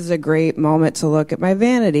 this is a great moment to look at my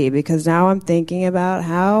vanity, because now I'm thinking about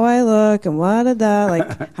how I look and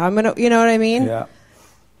like how I'm going to, you know what I mean? Yeah.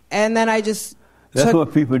 And then I just That's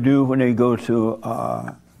what people do when they go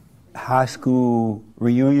to high school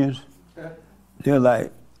reunions. They're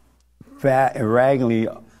like fat and raggedy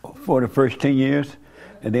for the first 10 years.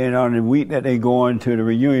 And then on the week that they go into the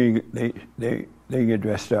reunion, they get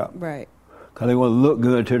dressed up. Right. Because they want to look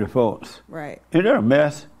good to the folks. Right. Isn't that a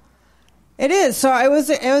mess? It is. So it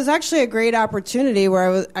was actually a great opportunity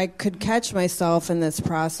where I could catch myself in this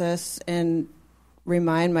process and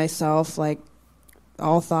remind myself, like,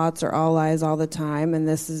 all thoughts are all lies all the time, and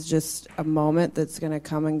this is just a moment that's going to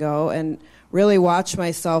come and go, and really watch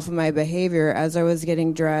myself and my behavior as I was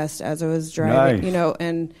getting dressed, as I was driving, Nice.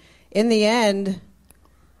 And in the end,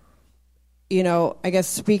 I guess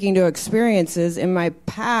speaking to experiences in my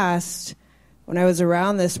past, when I was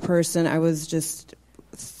around this person, I was just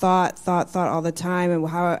thought all the time, and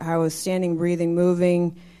how I was standing, breathing,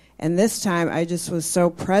 moving. And this time I just was so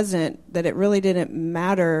present that it really didn't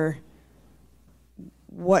matter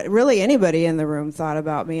what really anybody in the room thought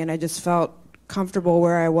about me. And I just felt comfortable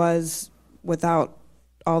where I was without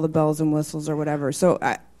all the bells and whistles or whatever. So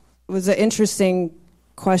it was an interesting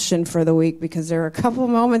question for the week, because there were a couple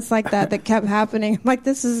moments like that kept happening. I'm like,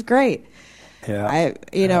 this is great. Yeah.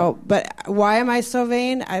 But why am I so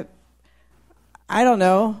vain? I don't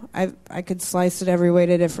know. I could slice it every way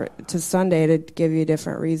to Sunday to give you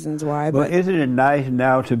different reasons why. But isn't it nice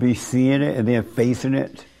now to be seeing it and then facing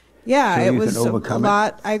it? Yeah, so it was a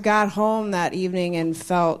lot. I got home that evening and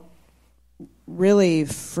felt really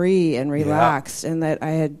free and relaxed, and that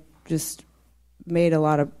I had just made a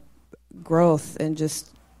lot of growth in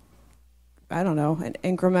just, I don't know, an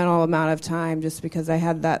incremental amount of time, just because I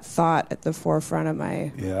had that thought at the forefront of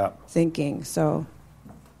my thinking. So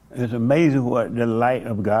it's amazing what the light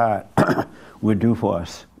of God would do for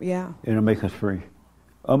us. Yeah. It'll make us free.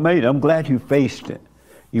 Amazing. I'm glad you faced it.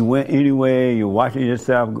 You went anyway, you're watching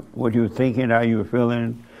yourself, what you were thinking, how you were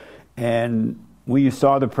feeling, and when you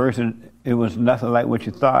saw the person, it was nothing like what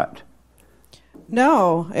you thought.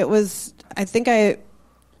 No, it was, I think I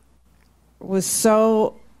was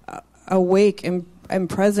so awake and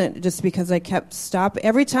present, just because I kept stopping.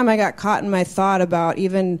 Every time I got caught in my thought about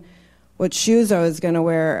even what shoes I was going to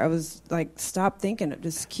wear, I was like, stop thinking,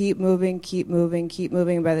 just keep moving, keep moving, keep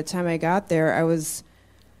moving. And by the time I got there, I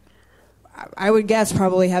would guess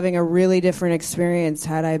probably having a really different experience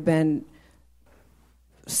had I been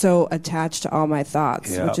so attached to all my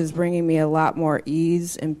thoughts, which is bringing me a lot more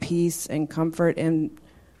ease and peace and comfort in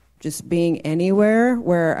just being anywhere,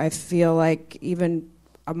 where I feel like even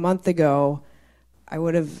a month ago I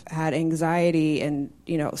would have had anxiety and,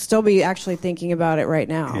 still be actually thinking about it right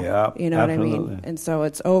now. Yeah, you know absolutely. what I mean? And so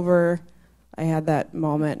it's over. I had that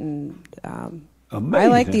moment, and Amazing. I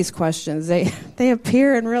like these questions. They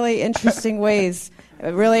appear in really interesting ways,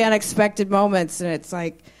 really unexpected moments, and it's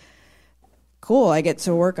like, cool, I get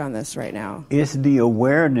to work on this right now. It's the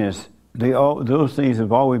awareness. Those things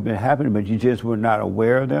have always been happening, but you just were not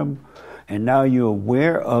aware of them. And now you're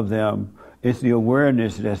aware of them. It's the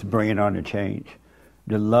awareness that's bringing on the change.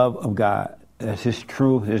 The love of God, that's His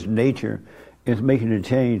truth, His nature, is making the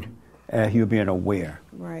change as you're being aware.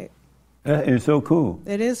 Right. It's so cool.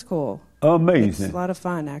 It is cool. Amazing. It's a lot of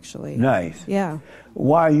fun, actually. Nice. Yeah.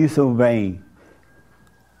 Why are you so vain?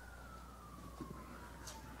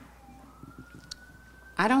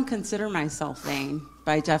 I don't consider myself vain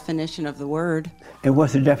by definition of the word. And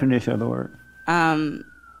what's the definition of the word?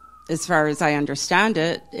 As far as I understand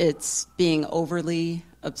it, it's being overly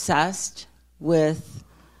obsessed with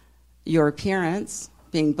your appearance,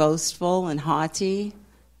 being boastful and haughty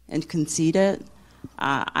and conceited.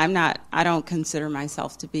 I don't consider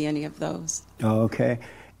myself to be any of those. Okay.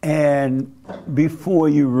 And before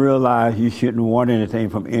you realized you shouldn't want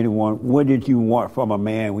anything from anyone, what did you want from a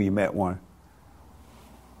man when you met one?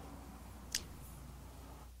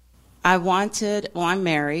 I'm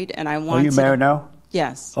married, and I wanted... Are you married now?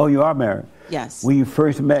 Yes. Oh, you are married? Yes. When you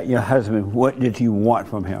first met your husband, what did you want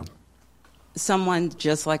from him? Someone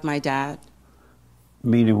just like my dad.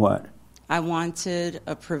 Meaning what? I wanted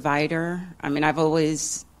a provider. I mean, I've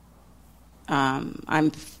always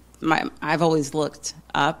looked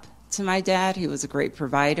up to my dad. He was a great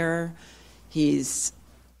provider. He's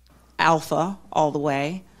alpha all the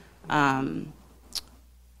way.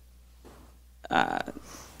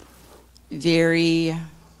 Very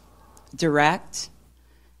direct,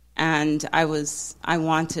 and I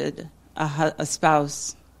wanted a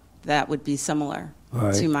spouse that would be similar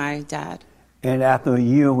to my dad. And after a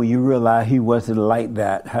year, when you realized he wasn't like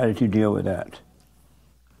that, how did you deal with that?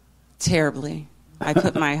 Terribly. I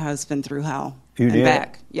put my husband through hell. You and did?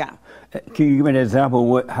 Back. Yeah. Can you give me an example?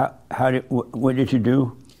 What did you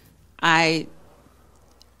do? I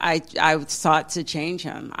sought to change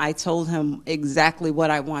him. I told him exactly what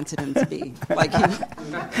I wanted him to be. Like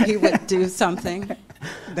he would do something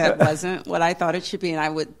that wasn't what I thought it should be, and I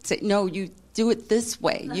would say, "No, you do it this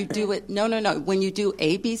way. You do it. No. When you do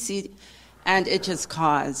A, B, C," and it just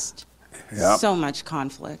caused so much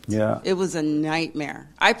conflict. Yeah, it was a nightmare.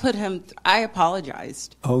 I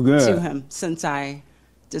apologized to him since I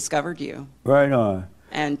discovered you. Right on.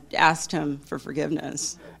 And asked him for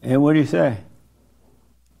forgiveness. And what did he say?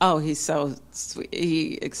 Oh, he's so sweet.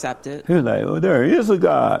 He accepted. He was like, "Oh, there is a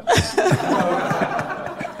God."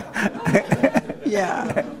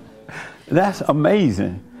 Yeah. That's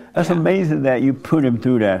amazing. That's amazing that you put him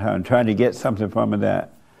through that, huh? Trying to get something from him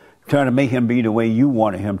trying to make him be the way you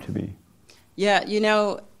wanted him to be. Yeah,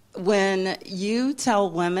 when you tell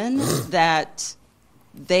women that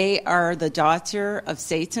they are the daughter of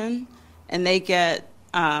Satan and they get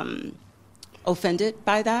offended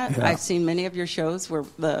by that. Yeah. I've seen many of your shows where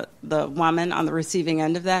the woman on the receiving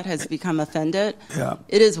end of that has become offended. Yeah.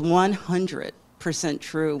 It is 100%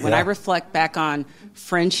 true. When I reflect back on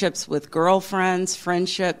friendships with girlfriends,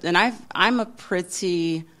 and I've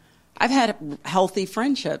had healthy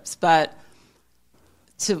friendships, but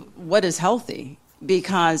to what is healthy?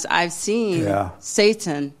 Because I've seen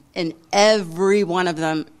Satan in every one of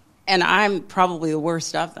them, and I'm probably the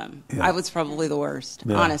worst of them. Yeah. I was probably the worst,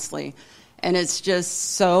 honestly. And it's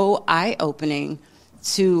just so eye-opening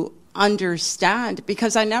to understand,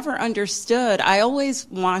 because I never understood. I always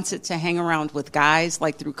wanted to hang around with guys,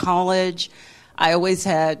 like through college. I always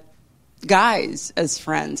had guys as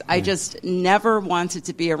friends. I just never wanted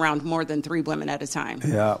to be around more than 3 women at a time.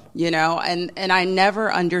 Yeah. And I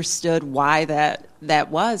never understood why that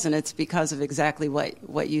was, and it's because of exactly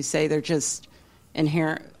what you say. They're just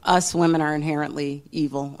inherent. Us women are inherently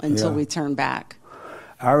evil until we turn back.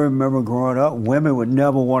 I remember growing up, women would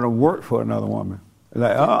never want to work for another woman.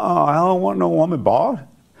 Like, I don't want no woman boss.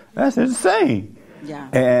 That's insane. Yeah.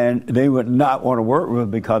 And they would not want to work with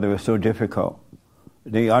them because it was so difficult.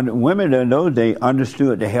 Women in those days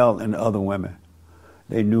understood the hell in other women.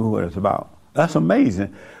 They knew what it was about. That's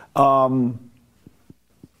amazing. Are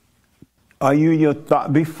you your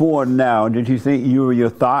thought before now? Did you think you were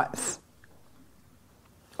your thoughts?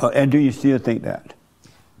 And do you still think that?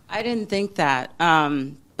 I didn't think that.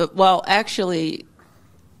 But actually,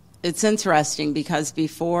 it's interesting because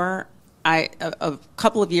before a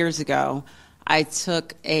couple of years ago, I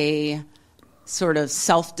took a sort of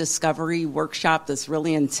self-discovery workshop, this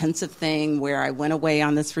really intensive thing where I went away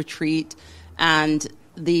on this retreat, and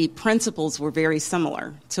the principles were very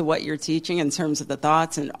similar to what you're teaching in terms of the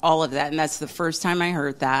thoughts and all of that. And that's the first time I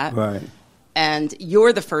heard that. Right. And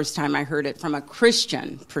you're the first time I heard it from a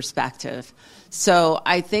Christian perspective. So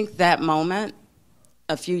I think that moment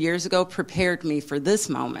a few years ago prepared me for this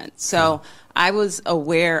moment. So I was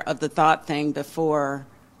aware of the thought thing before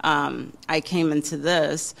I came into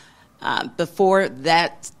this. Before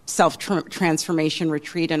that self-transformation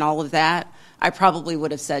retreat and all of that, I probably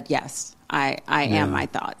would have said, yes, I am my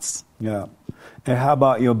thoughts. Yeah. And how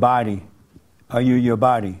about your body? Are you your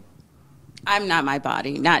body? I'm not my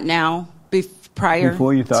body. Not now. Prior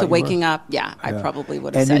to waking up, I probably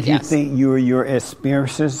would have said yes. And did you think you were your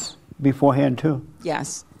experiences beforehand too?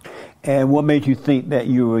 Yes. And what made you think that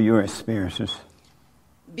you were your experiences?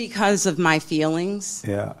 Because of my feelings.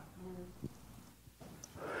 Yeah.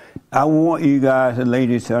 I want you guys and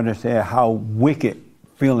ladies to understand how wicked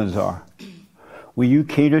feelings are. When you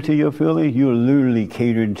cater to your feelings, you're literally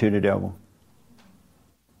catering to the devil.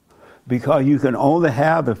 Because you can only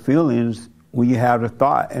have the feelings when you have the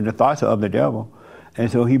thought, and the thoughts are of the devil.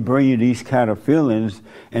 And so he brings you these kind of feelings,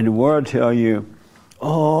 and the world tell you,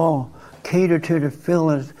 oh, cater to the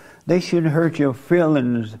feelings. They shouldn't hurt your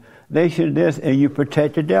feelings. They should this, and you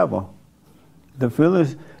protect the devil. The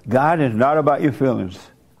feelings, God is not about your feelings.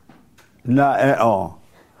 Not at all.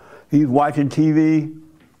 He's watching TV.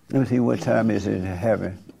 Let me see what time is it in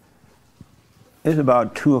heaven. It's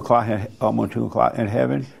about 2 o'clock, almost 2 o'clock in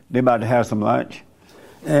heaven. They're about to have some lunch.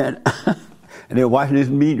 And, and they're watching this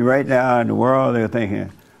meeting right now in the world. They're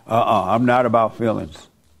thinking, I'm not about feelings.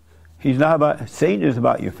 He's not about, Satan is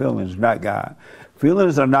about your feelings, not God.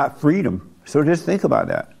 Feelings are not freedom. So just think about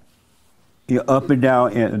that. You're up and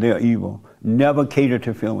down and they're evil. Never cater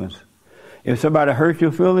to feelings. If somebody hurts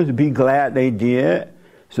your feelings, be glad they did,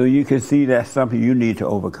 so you can see that's something you need to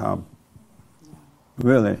overcome.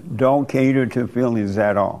 Really, don't cater to feelings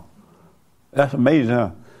at all. That's amazing,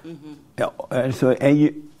 huh? Mm-hmm.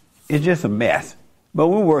 It's just a mess, but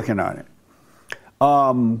we're working on it.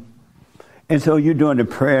 And so you're doing the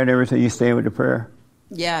prayer and everything. You stay with the prayer.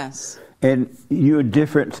 Yes. And you're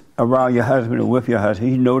different around your husband or with your husband.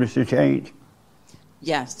 He noticed the change.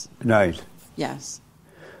 Yes. Nice. Yes.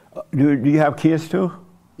 Do you have kids too?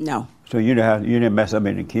 No. So you didn't mess up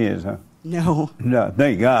any kids, huh? No. No,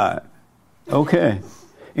 thank God. Okay.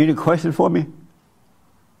 Any questions for me?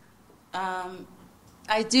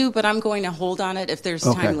 I do, but I'm going to hold on it if there's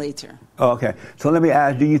time later. Okay. So let me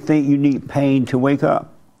ask, do you think you need pain to wake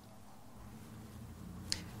up?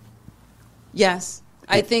 Yes.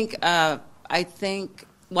 I think,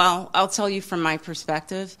 well, I'll tell you from my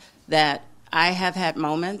perspective that I have had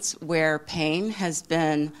moments where pain has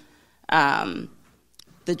been the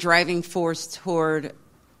driving force toward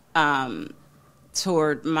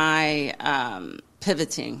my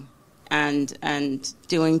pivoting and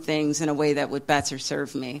doing things in a way that would better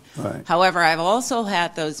serve me. Right. However, I've also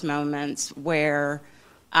had those moments where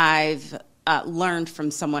I've learned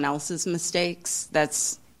from someone else's mistakes.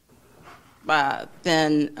 That's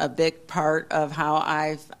been a big part of how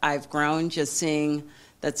I've grown, just seeing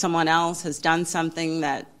that someone else has done something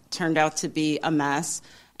that turned out to be a mess,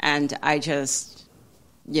 and I just,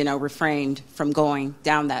 refrained from going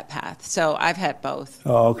down that path. So I've had both.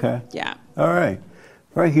 Oh, okay. Yeah. All right.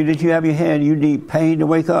 Frankie, did you have your hand? You need pain to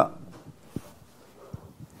wake up?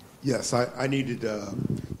 Yes, I needed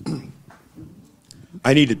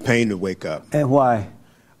I needed pain to wake up. And why?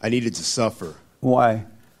 I needed to suffer. Why?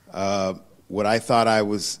 What I thought I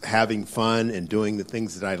was having fun and doing the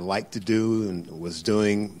things that I liked to do and was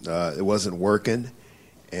doing, it wasn't working.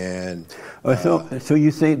 And so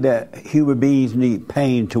you think that human beings need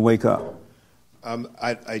pain to wake up? I'm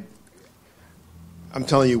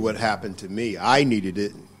telling you what happened to me. I needed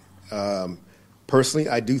it. Personally,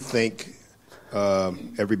 I do think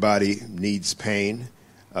everybody needs pain,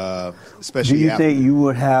 especially. Do you think you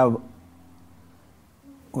would have?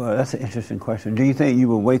 Well, that's an interesting question. Do you think you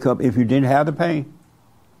would wake up if you didn't have the pain?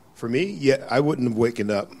 For me, yeah, I wouldn't have waken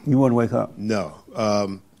up. You wouldn't wake up? No.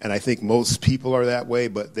 And I think most people are that way,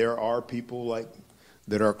 but there are people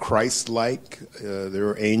that are Christ-like. There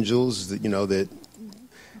are angels that that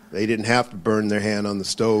they didn't have to burn their hand on the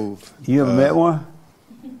stove. You ever met one?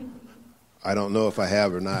 I don't know if I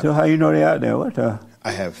have or not. So how you know they're out there? What the?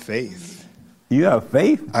 I have faith. You have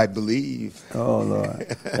faith? I believe. Oh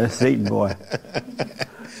Lord, that's Satan, boy.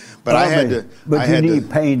 But I had to. But you need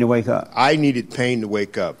pain to wake up. I needed pain to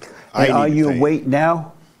wake up. Are you awake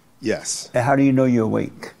now? Yes. And how do you know you're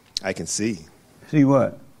awake? I can see. See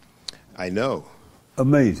what? I know.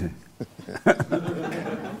 Amazing.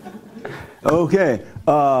 Okay.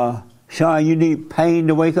 Sean, you need pain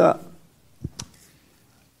to wake up?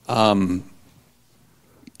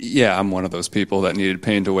 Yeah, I'm one of those people that needed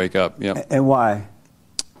pain to wake up. Yep. And why?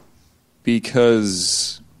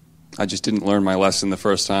 Because I just didn't learn my lesson the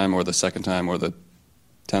first time or the second time or the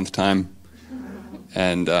 10th time.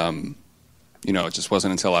 And, it just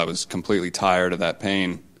wasn't until I was completely tired of that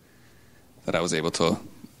pain that I was able to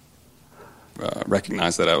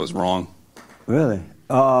recognize that I was wrong. Really?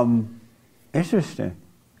 Interesting.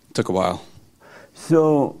 It took a while.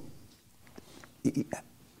 So,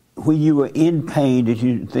 when you were in pain, did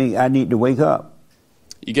you think, I need to wake up?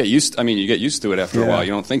 You get used to it after a while.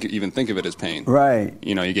 You don't even think of it as pain. Right.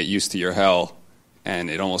 You get used to your hell, and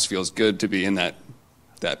it almost feels good to be in that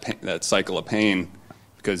cycle of pain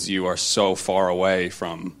because you are so far away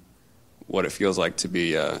from what it feels like to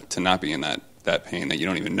be to not be in that that pain that you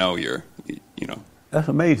don't even know you know. That's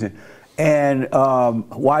amazing. And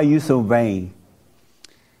why are you so vain?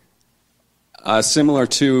 Similar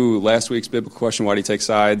to last week's biblical question, why do you take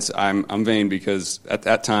sides? I'm vain because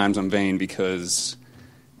at times I'm vain because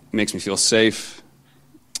it makes me feel safe.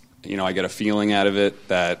 You know, I get a feeling out of it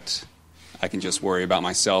that I can just worry about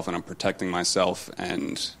myself and I'm protecting myself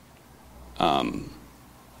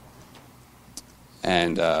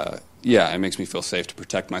yeah, it makes me feel safe to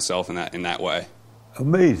protect myself in that way.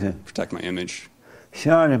 Amazing. Protect my image.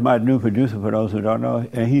 Sean is my new producer, for those who don't know,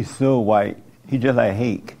 and he's so white. He's just like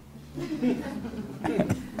Hake.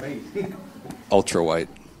 Ultra white.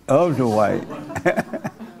 Ultra white.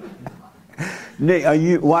 Nick,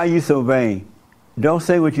 why are you so vain? Don't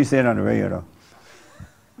say what you said on the radio, though.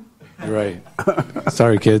 You're right.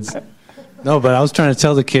 Sorry, kids. No, but I was trying to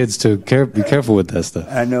tell the kids to be careful with that stuff.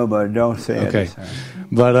 I know, but don't say it. Okay.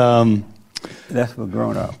 But that's for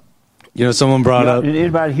grown up. You know, someone brought up. Did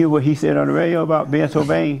anybody hear what he said on the radio about being so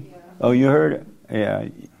vain? Oh, you heard it? Yeah.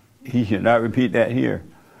 He should not repeat that here.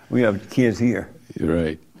 We have kids here. You're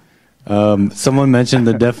right. Someone mentioned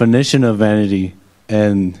the definition of vanity,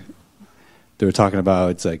 and they were talking about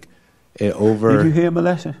it's like it over. Did you hear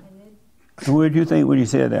Melissa? And what did you think when he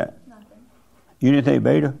said that? Nothing. You didn't think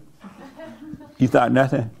beta? You thought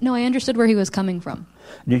nothing? No, I understood where he was coming from.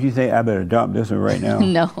 Did you say I better dump this one right now?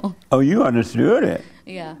 No. Oh, you understood it?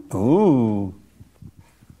 Yeah. Ooh.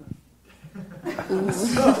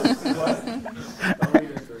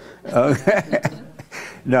 Okay.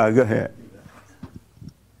 No, go ahead.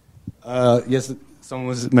 Yes, someone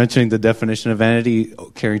was mentioning the definition of vanity,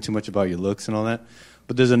 caring too much about your looks and all that.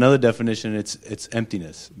 But there's another definition. It's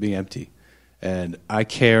emptiness, being empty. And I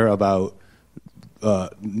care about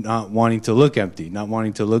not wanting to look empty, not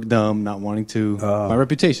wanting to look dumb, not wanting to my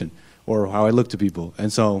reputation or how I look to people.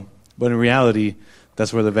 And so, but in reality,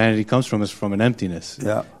 that's where the vanity comes from, is from an emptiness.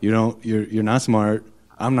 Yeah. You're not smart.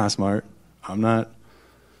 I'm not smart. I'm not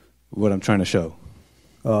what I'm trying to show.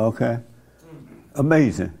 Oh, okay.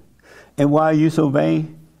 Amazing. And why are you so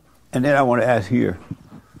vain? And then I want to ask here,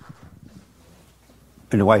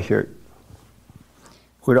 in the white shirt,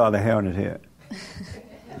 with all the hair on his head.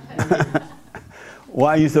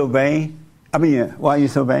 Why are you so vain? Why are you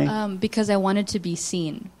so vain? Because I wanted to be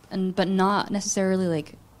seen, but not necessarily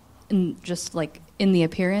like in the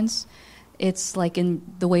appearance. It's like in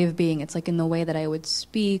the way of being. It's like in the way that I would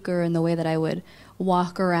speak or in the way that I would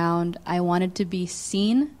walk around. I wanted to be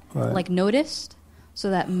seen, right. Like noticed,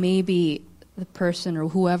 so that maybe the person or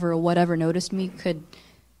whoever or whatever noticed me could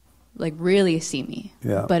like really see me.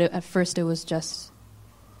 Yeah. But at first it was just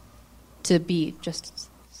to be just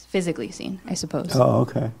physically seen, I suppose. Oh,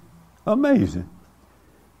 okay. Amazing.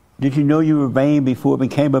 Did you know you were vain before it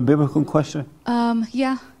became a biblical question?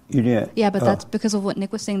 Yeah. You did? Yeah, but that's because of what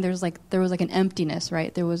Nick was saying. There was like an emptiness,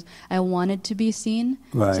 right? I wanted to be seen,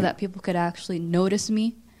 right, so that people could actually notice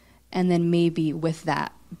me, and then maybe with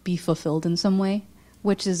that be fulfilled in some way,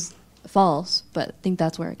 which is false, but I think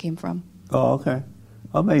that's where it came from. Oh, okay.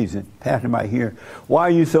 Amazing. Pastor Mike here. Why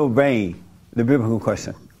are you so vain? The biblical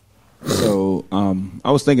question. So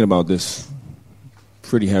I was thinking about this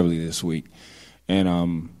pretty heavily this week, and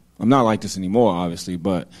I'm not like this anymore, obviously,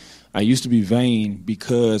 but I used to be vain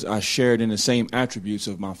because I shared in the same attributes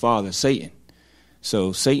of my father, Satan.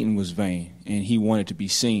 So Satan was vain, and he wanted to be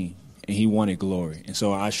seen, and he wanted glory, and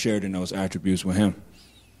so I shared in those attributes with him.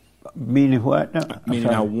 Meaning what? No,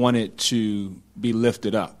 meaning I wanted to be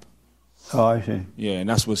lifted up. Oh, I see. Yeah, and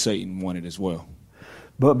that's what Satan wanted as well.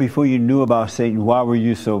 But before you knew about Satan, why were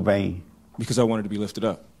you so vain? Because I wanted to be lifted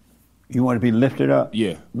up. You wanted to be lifted up?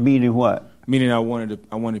 Yeah. Meaning what? Meaning I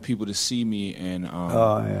wanted people to see me and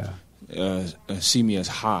see me as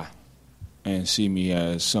high, and see me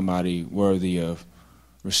as somebody worthy of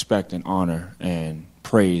respect and honor and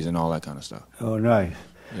praise and all that kind of stuff. Oh, nice.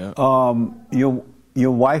 Yeah.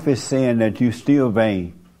 Your wife is saying that you're still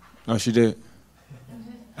vain. Oh, she did?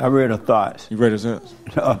 I read her thoughts. You read her thoughts?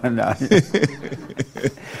 Oh, no.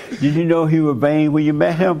 Did you know he was vain when you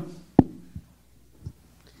met him? Did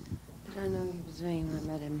I know he was vain when I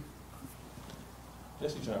met him?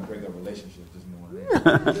 Just trying to break up relationships this morning.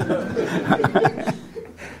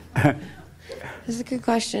 That's a good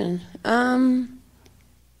question. When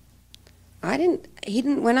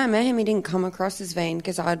I met him, he didn't come across as vain,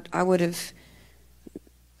 because I wouldn't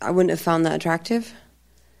have found that attractive.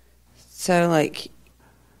 So, like...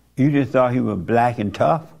 You just thought he was black and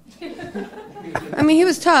tough? I mean, he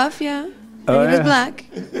was tough, yeah. And he was black.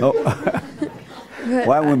 Oh.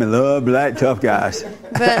 White women love black, tough guys.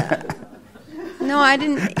 But... No, I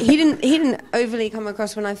didn't. He didn't overly come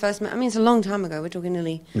across when I first met. I mean, it's a long time ago. We're talking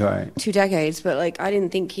nearly 2 decades. But like, I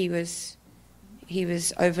didn't think he was he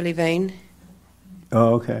was overly vain.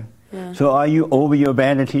 Oh, okay. Yeah. So are you over your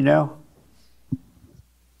vanity now?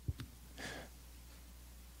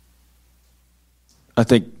 I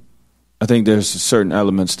think there's certain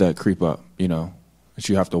elements that creep up, that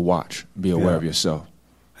you have to watch, be aware of yourself.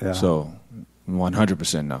 Yeah. So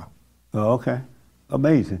 100% no. Oh, okay.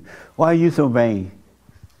 Amazing. Why are you so vain?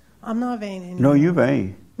 I'm not vain anymore. No, you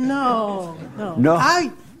vain. No. No.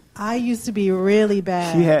 I used to be really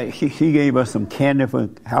bad. She gave us some candy for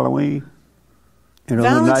Halloween. In a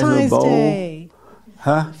nice little Valentine's bowl. Day.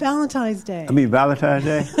 Huh? Valentine's Day. I mean Valentine's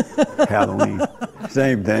Day? Halloween.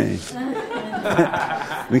 Same thing.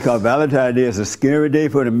 Because Valentine's Day is a scary day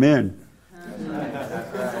for the men.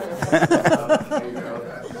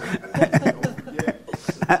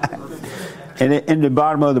 And in the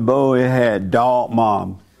bottom of the bowl, it had dog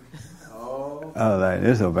mom. I was like,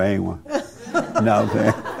 this is a vain one. No,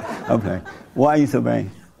 I'm playing. Why are you so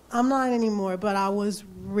vain? I'm not anymore, but I was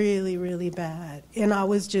really, really bad. And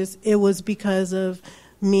it was because of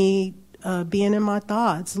me being in my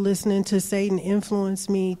thoughts, listening to Satan influence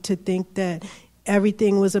me to think that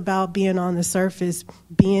everything was about being on the surface,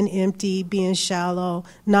 being empty, being shallow,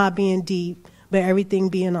 not being deep, but everything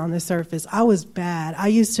being on the surface. I was bad. I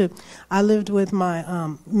lived with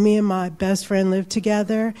me and my best friend lived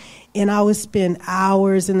together, and I would spend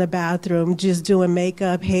hours in the bathroom just doing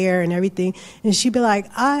makeup, hair, and everything. And she'd be like,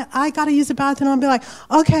 I got to use the bathroom. I'd be like,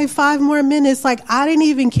 okay, 5 more minutes. Like, I didn't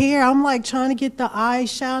even care. I'm like trying to get the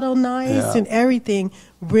eyeshadow nice and everything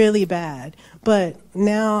really bad. But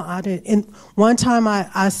now I did. And one time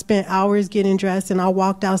I spent hours getting dressed, and I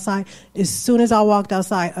walked outside. As soon as I walked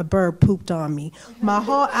outside, a bird pooped on me. My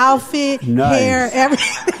whole outfit, hair,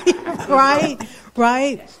 everything.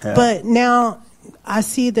 Right. Yeah. But now I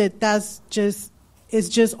see that it's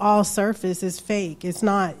just all surface. It's fake. It's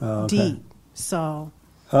not deep. So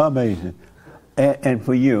amazing. And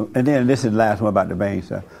for you, and then this is the last one about the vain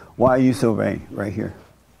stuff. Why are you so vain? Right here.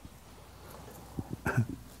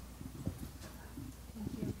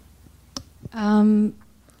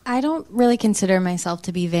 I don't really consider myself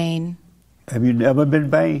to be vain. Have you never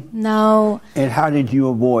been vain? No. And how did you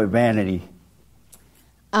avoid vanity?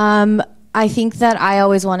 I think that I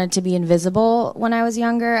always wanted to be invisible when I was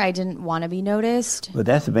younger. I didn't want to be noticed. But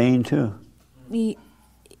that's vain too.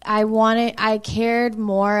 I cared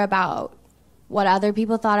more about what other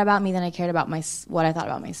people thought about me than I cared about what I thought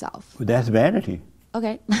about myself. But that's vanity.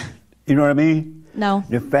 Okay. You know what I mean? No.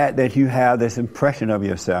 The fact that you have this impression of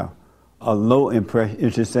yourself, a low impression,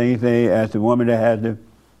 it's the same thing as the woman that has the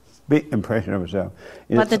big impression of herself.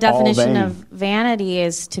 But the definition of vanity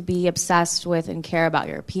is to be obsessed with and care about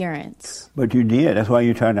your appearance. But you did. That's why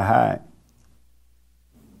you're trying to hide.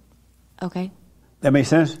 Okay. That makes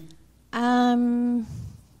sense? I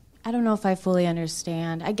don't know if I fully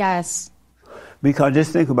understand. I guess. Because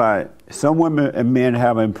just think about it. Some women and men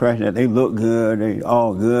have an impression that they look good, they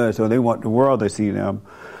all good, so they want the world to see them.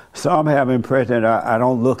 Some have an impression that I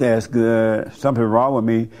don't look as good, something wrong with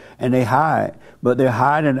me, and they hide. But they're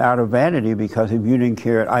hiding out of vanity because if you didn't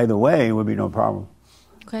care it either way, it would be no problem.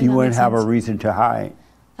 Okay, you wouldn't have a reason to hide.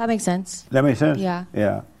 That makes sense. That makes sense? Yeah.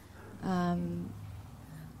 Yeah. I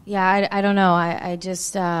don't know. I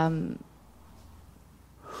just...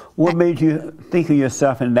 What made you think of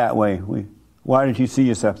yourself in that way? Why did you see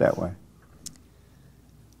yourself that way?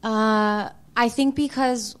 I think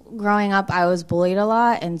because growing up I was bullied a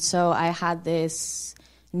lot, and so I had this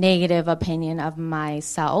negative opinion of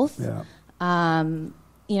myself. Yeah. I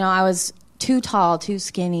was too tall, too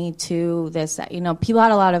skinny, too this, that. People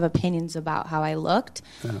had a lot of opinions about how I looked.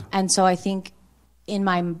 Yeah. And so I think in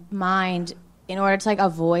my mind, in order to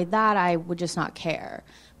avoid that, I would just not care.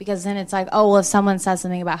 Because then it's if someone says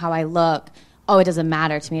something about how I look, it doesn't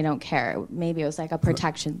matter to me, I don't care. Maybe it was a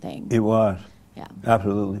protection thing. It was. Yeah.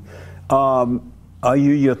 Absolutely. Are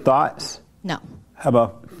you your thoughts? No. How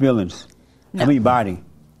about feelings? No. I mean body?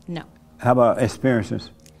 No. How about experiences?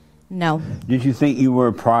 No. Did you think you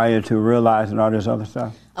were prior to realizing all this other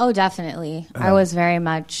stuff? Oh, definitely. I was very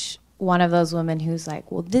much one of those women who's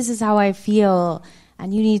well, this is how I feel,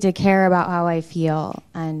 and you need to care about how I feel.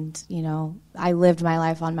 And, I lived my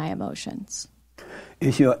life on my emotions.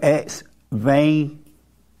 Is your ex vain?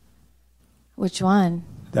 Which one?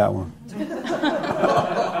 That one.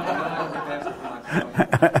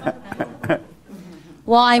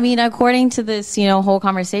 Well, according to this, whole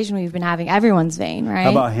conversation we've been having, everyone's vain, right?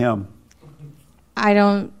 How about him?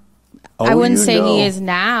 I wouldn't say he is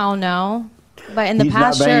now, no. But in the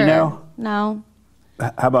past, not vain sure. Now? No.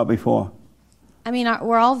 How about before? I mean,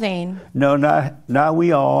 we're all vain. No, not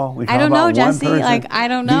we all. I don't know, Jesse. Like, I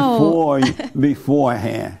don't know.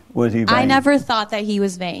 Beforehand, was he vain? I never thought that he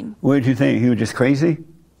was vain. What did you think? He was just crazy?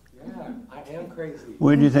 Yeah, I am crazy.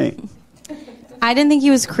 What did you think? I didn't think he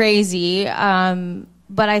was crazy,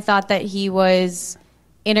 but I thought that he was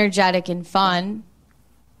energetic and fun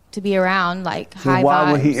to be around, like So high why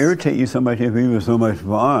vibes. would he irritate you so much if he was so much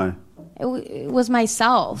fun? It was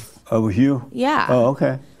myself. Oh, it was you? Yeah. Oh,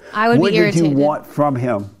 okay. I would what be irritated. What did you want from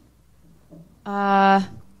him? I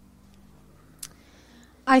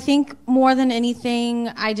think more than anything,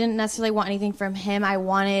 I didn't necessarily want anything from him. I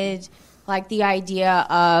wanted, like, the idea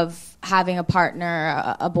of having a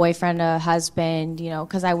partner, a boyfriend, a husband, you know,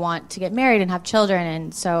 because I want to get married and have children.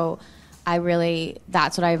 And so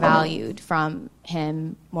that's what I valued from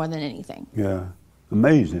him more than anything. Yeah.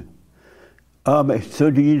 Amazing.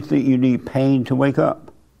 So do you think you need pain to wake up?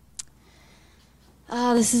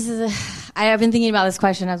 I've been thinking about this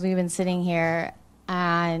question as we've been sitting here,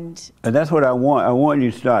 and that's what I want. I want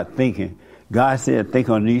you to start thinking. God said, think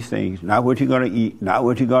on these things, not what you're going to eat, not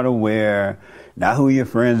what you're going to wear, not who your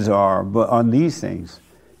friends are, but on these things,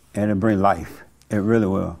 and it'll bring life. It really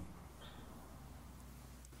will.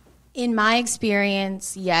 in my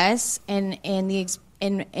experience, yes, and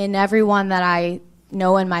in everyone that I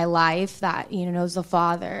know in my life that knows the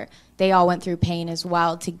Father, they all went through pain as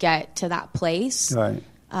well to get to that place. Right.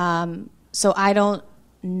 So I don't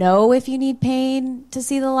know if you need pain to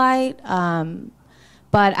see the light,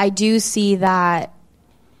 but I do see that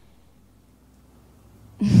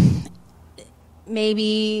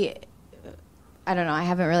maybe, I don't know, I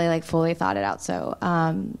haven't really fully thought it out. So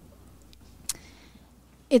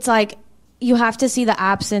it's like you have to see the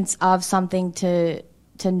absence of something to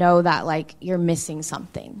know that you're missing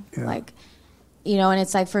something. Yeah. And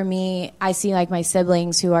it's like for me, I see my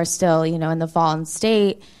siblings who are still, in the fallen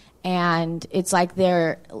state, and it's like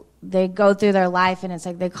they go through their life, and it's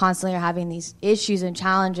like they constantly are having these issues and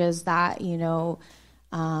challenges that,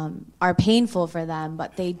 are painful for them,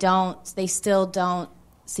 but they still don't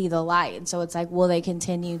see the light. And so it's like, will they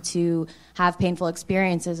continue to have painful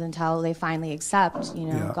experiences until they finally accept,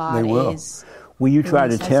 God is. When you try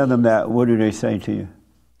to tell them that, what do they say to you?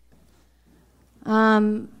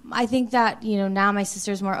 I think that now my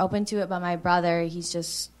sister's more open to it, but my brother, he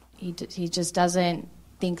just doesn't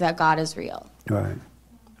think that God is real. Right.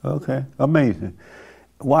 Okay. Amazing.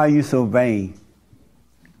 Why are you so vain?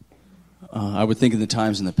 I would think of the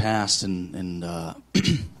times in the past, and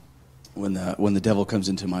when the devil comes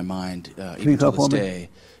into my mind, even to this day,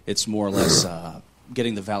 it's more or less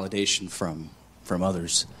getting the validation from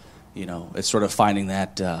others. It's sort of finding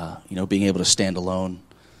that being able to stand alone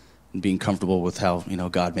and being comfortable with how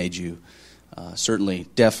God made you. Certainly,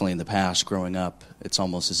 definitely in the past, growing up, it's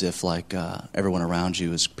almost as if everyone around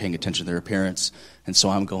you is paying attention to their appearance, and so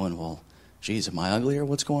I'm going, well, geez, am I ugly or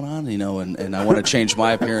what's going on? And I want to change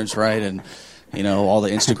my appearance, right? And all the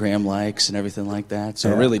Instagram likes and everything like that.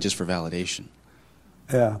 So really, just for validation.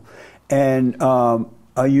 Yeah. And are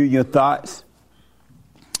you your thoughts?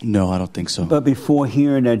 No, I don't think so. But before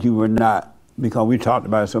hearing that, you were not, because we talked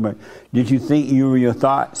about it so much. Did you think you were your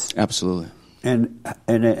thoughts? Absolutely. And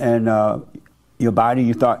your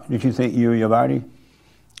body, did you think you were your body?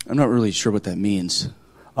 I'm not really sure what that means.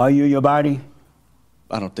 Are you your body?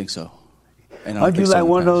 I don't think so. Aren't you like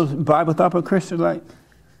one of those Bible thopper Christians,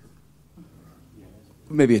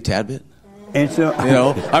 Maybe a tad bit. And so,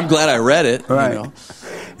 I'm glad I read it. Right.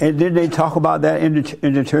 And did they talk about that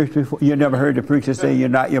in the church before? You never heard the preacher say you're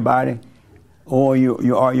not your body, or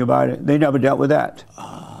you are your body? They never dealt with that.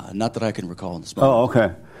 Not that I can recall in this moment. Oh,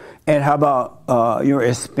 okay. And how about your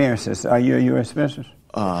experiences? Are you your experiences?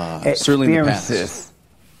 Certainly in the past.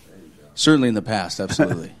 Certainly in the past,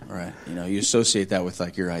 absolutely. Right. You associate that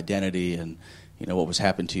with your identity and what was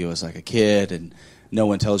happened to you as a kid, and no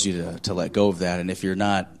one tells you to let go of that. And if you're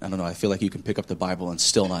not, I don't know, I feel like you can pick up the Bible and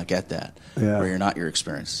still not get that, where you're not your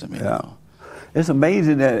experiences. It's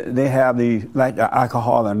amazing that they have these, like the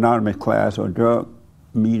Alcohol Anonymous class or drug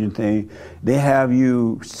meeting thing. They have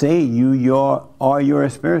you say all your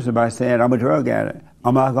experiences by saying, I'm a drug addict,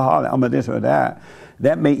 I'm an alcoholic, I'm a this or that.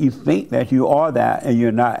 That make you think that you are that, and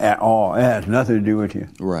you're not at all. It has nothing to do with you.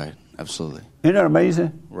 Right, absolutely. Isn't that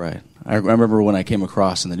amazing? Right. I remember when I came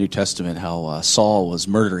across in the New Testament how Saul was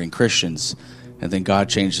murdering Christians, and then God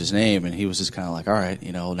changed his name, and he was just kind of like, all right,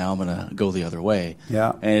 now I'm going to go the other way.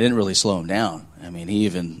 Yeah. And it didn't really slow him down. I mean, he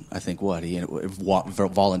even, I think he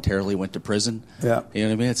voluntarily went to prison. Yeah. You know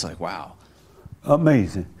what I mean? It's like, wow.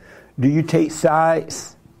 Amazing. Do you take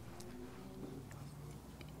sides?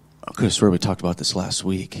 I could have sworn we talked about this last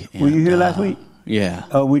week. Were you here last week? Yeah.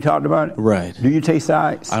 Oh, we talked about it? Right. Do you take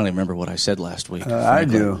sides? I don't even remember what I said last week. I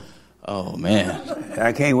do. Oh, man.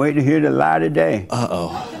 I can't wait to hear the lie today.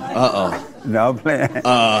 Uh-oh. No, I'm playing.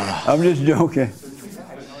 I'm just joking.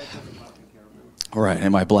 All right.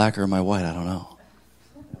 Am I black or am I white? I don't know.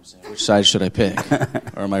 Which side should I pick?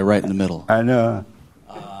 Or am I right in the middle? I know.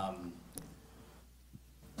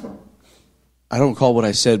 I don't recall what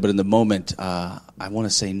I said, but in the moment, I want to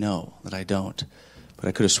say no, that I don't. But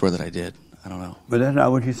I could have swore that I did. I don't know. But that's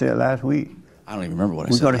not what you said last week. I don't even remember what I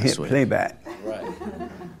We're said going to last hit week. playback. Right.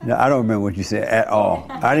 No, I don't remember what you said at all.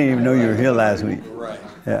 I didn't even know you were here last week. Right.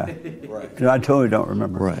 Yeah. Right. No, I totally don't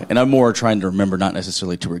remember. Right. And I'm more trying to remember, not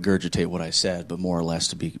necessarily to regurgitate what I said, but more or less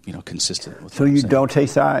to be, consistent with So what I'm you saying. don't take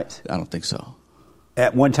sides? I don't think so.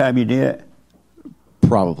 At one time you did?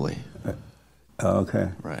 Probably. Okay.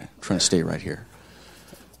 Right. I'm trying to stay right here.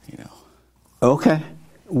 Okay.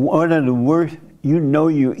 One of the worst,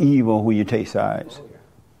 you're evil when you take sides.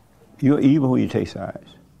 You're evil when you take sides.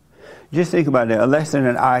 Just think about that. Alexa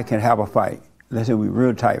and I can have a fight. Let's say we're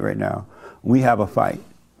real tight right now. We have a fight.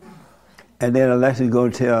 And then Alexa go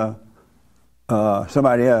tell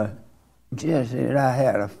somebody else, Jesse and I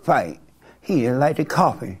had a fight. He didn't like the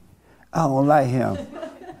coffee. I don't like him.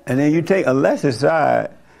 And then you take Alexa's side.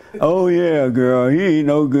 Oh, yeah, girl, he ain't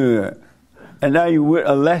no good. And now you're with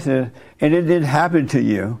Alexa, and it didn't happen to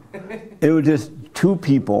you. It was just two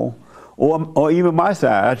people, or even my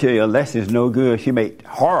side. I tell you, Alexa's no good. She made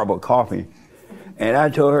horrible coffee. And I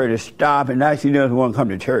told her to stop, and now she doesn't want to come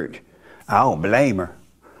to church. I don't blame her.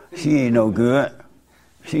 She ain't no good.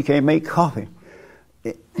 She can't make coffee.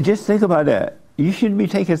 Just think about that. You shouldn't be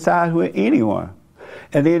taking sides with anyone.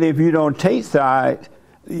 And then if you don't take sides,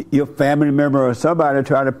 your family member or somebody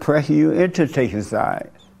try to pressure you into taking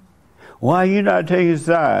sides. Why are you not taking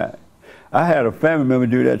sides? I had a family member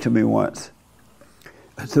do that to me once.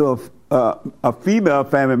 So a female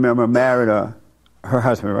family member married her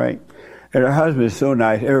husband, right? And her husband is so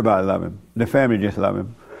nice. Everybody love him. The family just love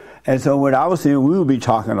him. And so when I was here, we would be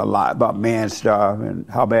talking a lot about man stuff and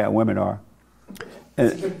how bad women are.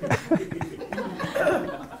 And,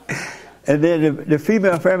 and then the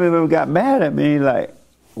female family member got mad at me, like,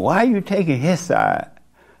 why are you taking his side?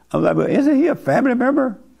 I'm like, well, isn't he a family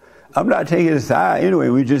member? I'm not taking his side. Anyway,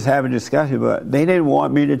 we just have a discussion, but they didn't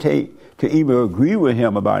want me to even agree with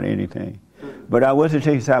him about anything. But I wasn't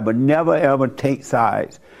taking sides, but never ever take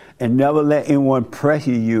sides and never let anyone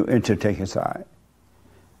pressure you into taking sides.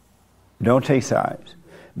 Don't take sides,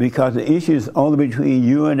 because the issue is only between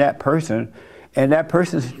you and that person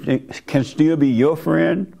can still be your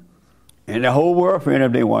friend and the whole world friend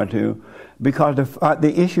if they want to, because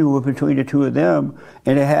the issue was between the two of them,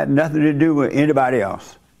 and it had nothing to do with anybody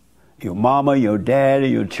else. Your mama, your daddy,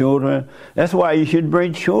 your children. That's why you shouldn't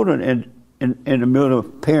bring children in the middle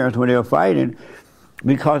of parents when they're fighting,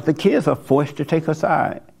 because the kids are forced to take a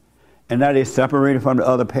side. And now they're separated from the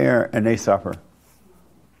other parent and they suffer.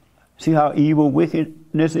 See how evil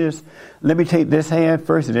wickedness is? Let me take this hand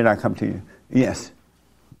first and then I come to you. Yes.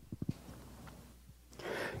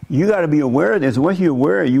 You got to be aware of this. Once you're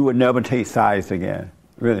aware, you would never take sides again.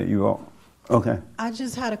 Really, you won't. Okay. I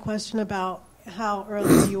just had a question about how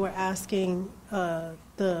earlier you were asking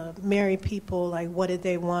the married people, like, what did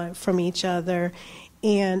they want from each other?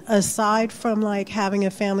 And aside from, like, having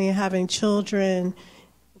a family and having children,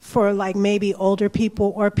 for, like, maybe older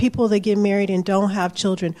people or people that get married and don't have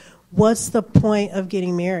children, what's the point of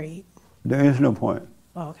getting married? There is no point.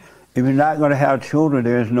 Oh, okay. If you're not going to have children,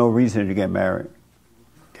 there is no reason to get married.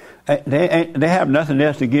 They have nothing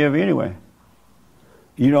else to give anyway.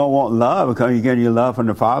 You don't want love because you get your love from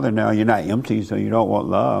the Father now. You're not empty, so you don't want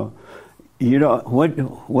love. You know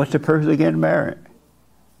what's the purpose of getting married?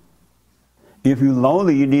 If you're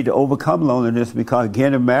lonely, you need to overcome loneliness, because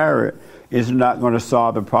getting married is not going to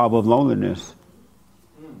solve the problem of loneliness.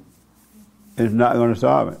 It's not going to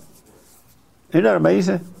solve it. Isn't that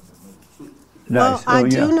amazing? Nice. Well, I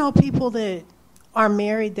do know people that are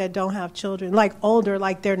married that don't have children, like older,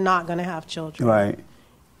 like they're not going to have children. Right.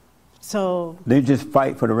 So they just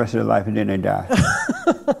fight for the rest of their life and then they die.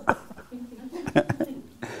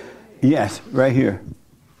 Yes, right here.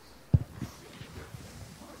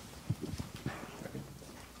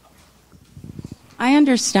 I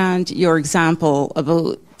understand your example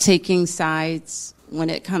about taking sides when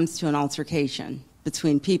it comes to an altercation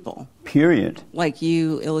between people. Period. Like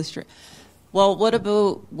you illustrate. Well, what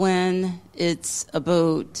about when it's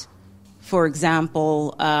about, for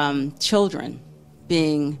example, children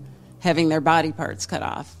having their body parts cut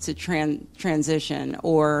off to transition,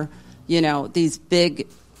 or, these big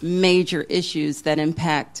major issues that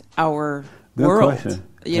impact our Good world. question.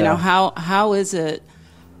 You know, how is it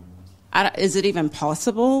is it even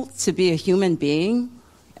possible to be a human being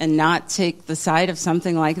and not take the side of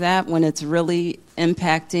something like that when it's really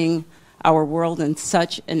impacting our world in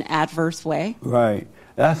such an adverse way? Right.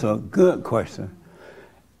 That's a good question.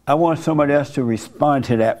 I want somebody else to respond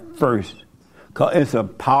to that first, because it's a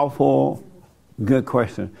powerful, good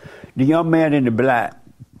question. The young man in the black,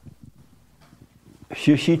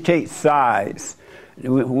 should she take sides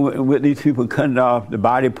with these people cutting off the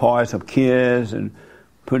body parts of kids and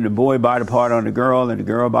putting the boy body part on the girl and the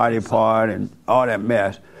girl body part and all that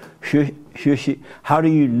mess? Should she? How do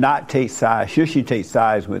you not take sides? Should she take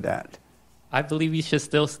sides with that? I believe you should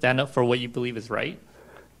still stand up for what you believe is right.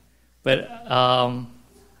 But I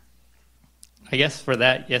guess for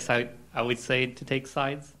that, yes, I would say to take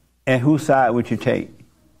sides. And whose side would you take?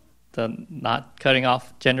 The not cutting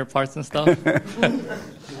off gender parts and stuff.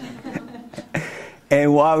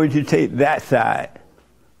 And why would you take that side?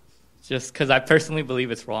 Just because I personally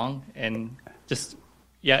believe it's wrong. And just,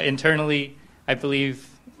 internally, I believe,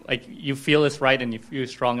 like, you feel it's right and you feel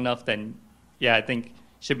strong enough, then, I think you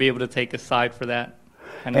should be able to take a side for that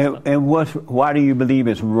kind of stuff. And why do you believe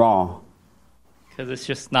it's wrong? Because it's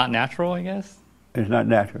just not natural, I guess. It's not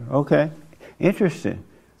natural. Okay. Interesting.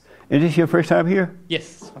 Is this your first time here?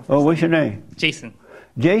 Yes. Oh, what's your name? Jason.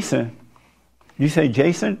 Jason? You say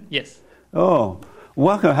Jason? Yes. Oh,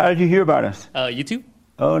 welcome. How did you hear about us? YouTube.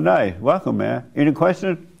 Oh, nice. Welcome, man. Any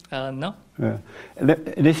questions? No. Yeah.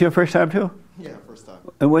 This your first time, too? Yeah, first time.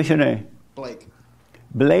 And what's your name? Blake.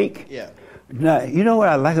 Blake? Yeah. Now, you know what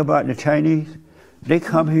I like about the Chinese? They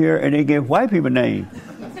come here and they give white people names.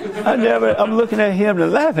 I'm looking at him, the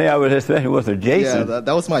last thing I was expecting was a Jason. Yeah,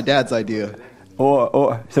 that was my dad's idea.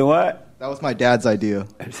 So what? That was my dad's idea.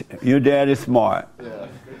 Your dad is smart. Yeah.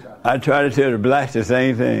 I try to tell the blacks the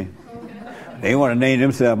same thing. They want to name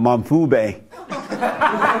themselves Mamfube.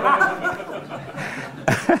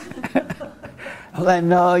 I'm like,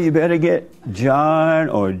 no, you better get John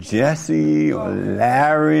or Jesse or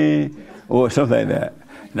Larry or something like that.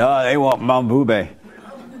 No, they want Mamfube.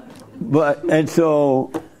 And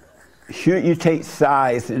so, should you take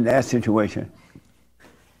sides in that situation?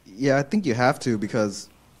 Yeah, I think you have to because,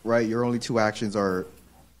 right, your only two actions are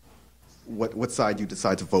what side you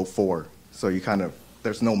decide to vote for. So you kind of,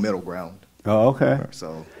 there's no middle ground. Oh, okay.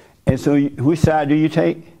 So, which side do you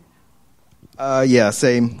take? Yeah,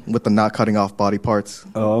 same with the not cutting off body parts.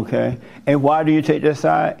 Oh, okay. And why do you take that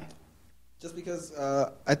side? Just because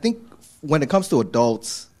I think when it comes to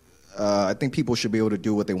adults, I think people should be able to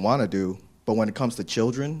do what they want to do. But when it comes to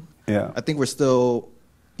children, I think we're still,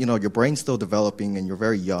 your brain's still developing and you're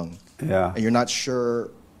very young. Yeah. And you're not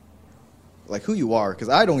sure, like, who you are. Because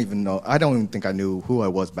I don't even think I knew who I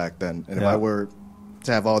was back then. And if I were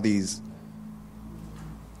to have all these,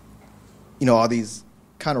 all these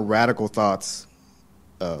kind of radical thoughts,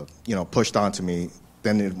 pushed onto me,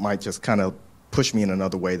 then it might just kind of push me in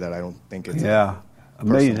another way that I don't think it's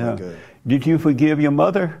amazing. Huh? Good. Did you forgive your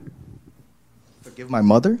mother? Forgive my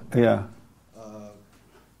mother? Yeah.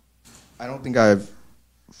 I don't think I've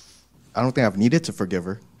needed to forgive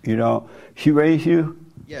her. She raised you?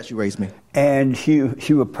 Yeah, she raised me. And she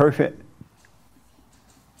was perfect?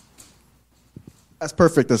 As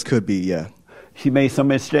perfect as could be, yeah. She made some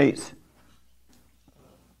mistakes?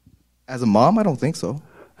 As a mom, I don't think so.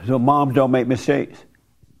 So moms don't make mistakes?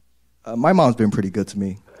 My mom's been pretty good to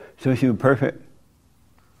me. So she was perfect?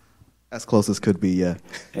 As close as could be, yeah.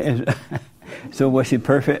 So was she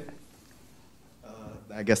perfect?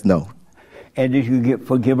 I guess no. And did you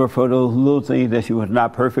forgive her for those little things that she was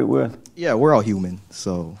not perfect with? Yeah, we're all human,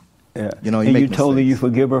 so yeah. You and make you told her you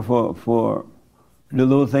forgive her for the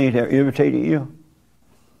little things that irritated you?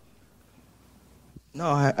 No,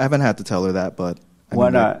 I haven't had to tell her that, but why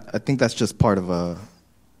not? I think that's just part of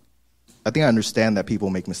I think I understand that people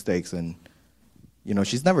make mistakes, and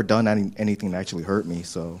she's never done anything that actually hurt me,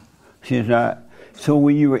 so. She's not. So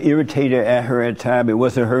when you were irritated at her at the time, it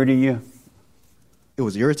wasn't hurting you? It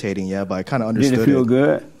was irritating, yeah, but I kind of understood it. Did it feel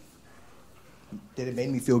good? Did it make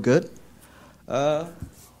me feel good? It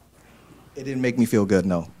didn't make me feel good,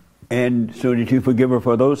 no. And so did you forgive her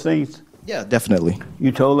for those things? Yeah, definitely.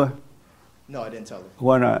 You told her? No, I didn't tell her.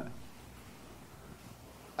 Why not?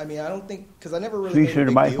 I mean, I don't think, because I never really made a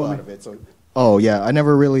big deal out of it. So. Oh, yeah, I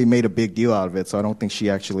never really made a big deal out of it, so I don't think she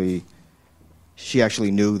actually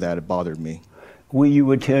knew that it bothered me. When you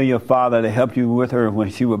would tell your father to help you with her when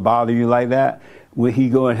she would bother you like that, would he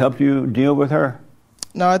go and help you deal with her?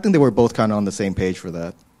 No, I think they were both kind of on the same page for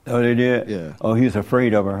that. Oh, they did? Yeah. Oh, he was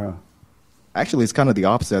afraid of her, huh? Actually, it's kind of the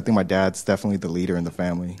opposite. I think my dad's definitely the leader in the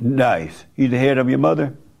family. Nice. He's the head of your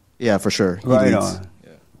mother? Yeah, for sure. Right on. Yeah.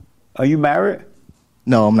 Are you married?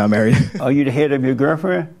 No, I'm not married. Are you the head of your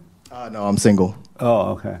girlfriend? No, I'm single.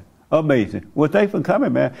 Oh, okay. Amazing. Well, thanks for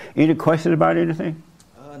coming, man. Any questions about anything?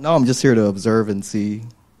 No, I'm just here to observe and see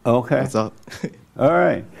what's up. All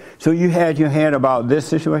right. So you had your hand about this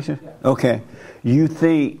situation? Okay. You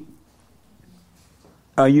think,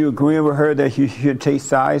 are you agreeing with her that you should take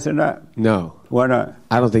sides or not? No. Why not?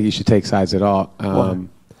 I don't think you should take sides at all.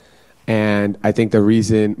 And I think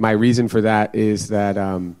my reason for that is that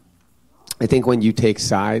I think when you take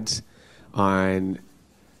sides on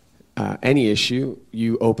any issue,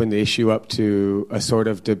 you open the issue up to a sort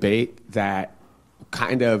of debate that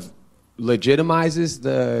kind of legitimizes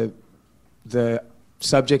the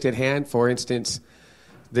subject at hand. For instance,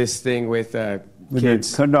 this thing with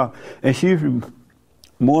kids. And she's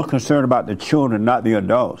more concerned about the children, not the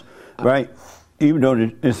adults, right? Even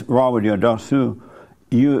though it's wrong with the adults too,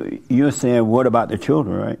 you're saying, what about the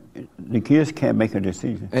children, right? The kids can't make a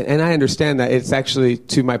decision. And I understand that. It's actually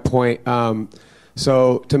to my point.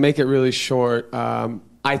 So to make it really short,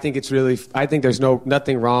 I think there's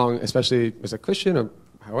nothing wrong, especially as a Christian or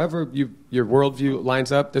however your worldview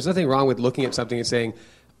lines up. There's nothing wrong with looking at something and saying,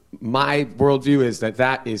 my worldview is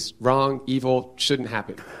that is wrong, evil, shouldn't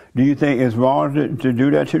happen. Do you think it's wrong to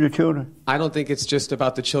do that to the children? I don't think it's just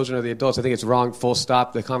about the children or the adults. I think it's wrong, full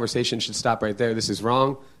stop. The conversation should stop right there. This is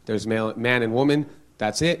wrong. There's man and woman.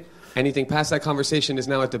 That's it. Anything past that conversation is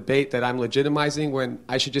now a debate that I'm legitimizing when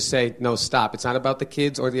I should just say, no, stop. It's not about the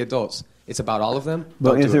kids or the adults. It's about all of them.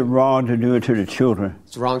 But is it wrong to do it to the children?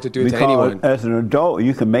 It's wrong to do it to anyone. Because as an adult,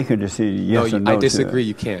 you can make a decision, yes or no. I disagree.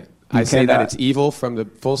 You can't. I say that it's evil from the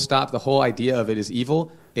full stop. The whole idea of it is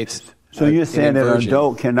evil. So you're saying that an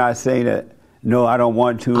adult cannot say that, no, I don't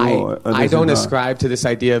want to? I don't ascribe to this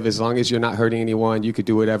idea of as long as you're not hurting anyone, you could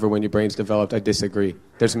do whatever when your brain's developed. I disagree.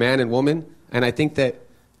 There's man and woman, and I think that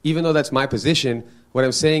even though that's my position, what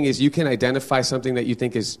I'm saying is you can identify something that you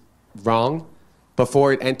think is wrong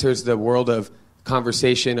before it enters the world of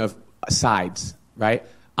conversation of sides, right?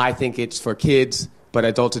 I think it's for kids, but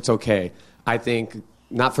adults it's okay. I think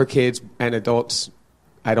not for kids and adults,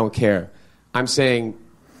 I don't care. I'm saying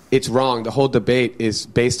it's wrong. The whole debate is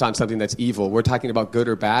based on something that's evil. We're talking about good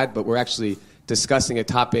or bad, but we're actually discussing a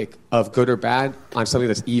topic of good or bad on something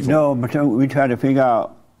that's evil. No, but we try to figure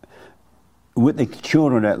out, with the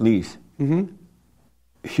children at least,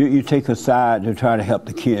 should you take a side to try to help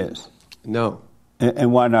the kids? No.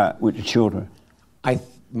 And why not with the children?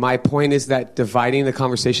 My point is that dividing the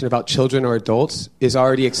conversation about children or adults is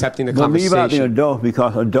already accepting the conversation. Leave out the adults,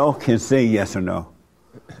 because adults can say yes or no,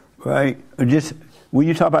 right? Or just, will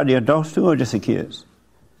you talk about the adults too, or just the kids?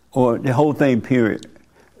 Or the whole thing, period?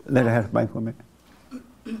 Let her have the mic for a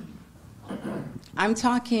minute. I'm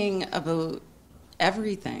talking about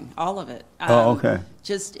everything, all of it. Okay.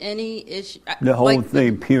 Just any issue. The whole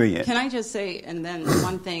thing, period. Can I just say, and then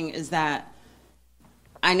one thing is that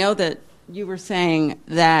I know that you were saying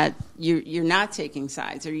that you're not taking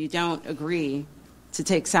sides, or you don't agree to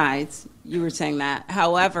take sides. You were saying that.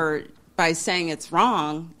 However, by saying it's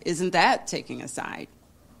wrong, isn't that taking a side?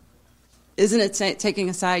 Isn't it taking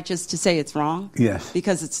a side just to say it's wrong? Yes.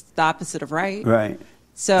 Because it's the opposite of right. Right.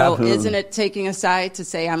 So Absolutely. Isn't it taking a side to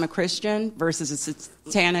say I'm a Christian versus a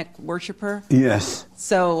satanic worshiper? Yes.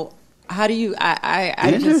 So how do you,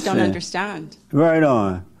 I just don't understand. Right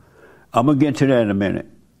on. I'm going to get to that in a minute.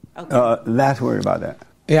 Okay. Last word about that.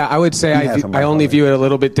 Yeah, I would say I only view it a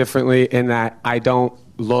little bit differently in that I don't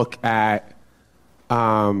look at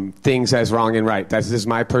things as wrong and right. This is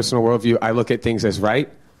my personal worldview. I look at things as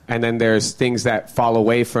right, and then there's things that fall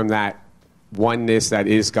away from that oneness that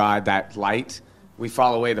is God, that light. We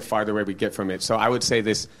fall away the farther away we get from it. So I would say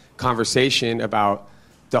this conversation about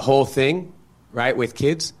the whole thing, right, with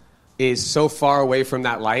kids is so far away from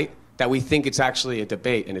that light that we think it's actually a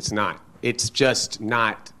debate, and it's not. It's just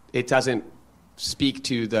not. It doesn't speak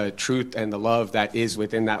to the truth and the love that is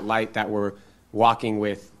within that light that we're walking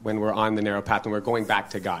with when we're on the narrow path and we're going back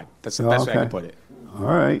to God. That's the best way I can put it. All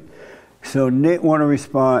right. So Nick want to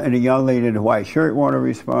respond, and the young lady in the white shirt want to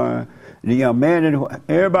respond. The young man in the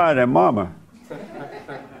everybody, their mama.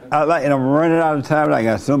 And I'm running out of time. I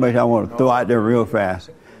got so much I want to throw out there real fast.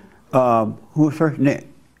 Who's first? Nick.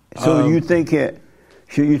 So you think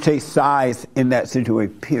should you take sides in that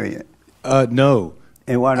situation, period? No.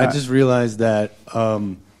 And why not? I just realized that, how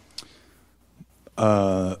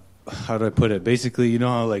do I put it? Basically, you know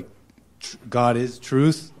how like God is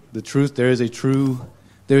truth? The truth, there is a true,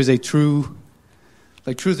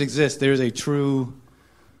 like truth exists. There is a true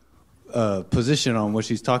position on what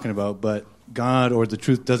she's talking about, but God or the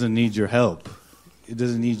truth doesn't need your help. It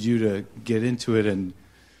doesn't need you to get into it and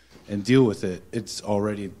deal with it. It's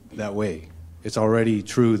already that way. It's already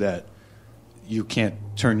true that you can't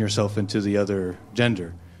turn yourself into the other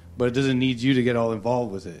gender. but it doesn't need you to get all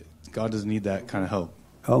involved with it. God doesn't need that kind of help.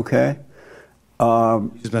 Okay.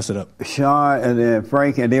 Just mess it up. Sean, and then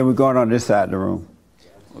Frank, and then we're going on this side of the room.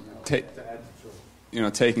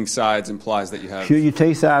 Taking sides implies that you have... Should you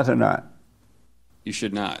take sides or not? You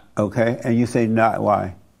should not. Okay, and you say not,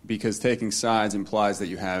 why? Because taking sides implies that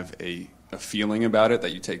you have a feeling about it,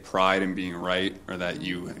 that you take pride in being right, or that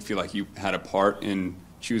you feel like you had a part in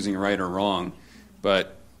choosing right or wrong.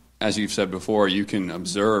 But as you've said before, you can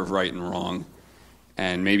observe right and wrong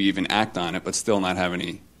and maybe even act on it, but still not have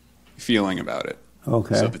any feeling about it.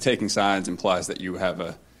 Okay. So the taking sides implies that you have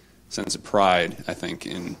a sense of pride, I think,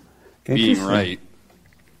 in being right,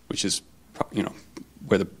 which is,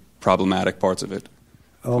 where the problematic parts of it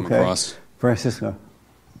come across. Francisco.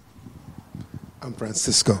 I'm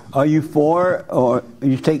Francisco. Are you for, or should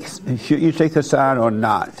you take a side or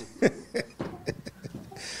not?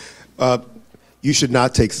 You should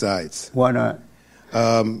not take sides. Why not?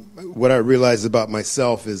 What I realized about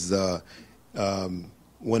myself is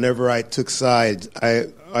whenever I took sides, I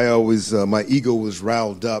always, my ego was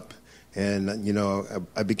riled up, and,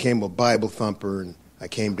 I became a Bible thumper, and I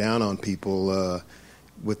came down on people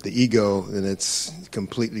with the ego, and it's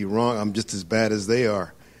completely wrong. I'm just as bad as they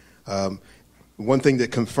are. One thing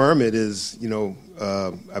that confirmed it is,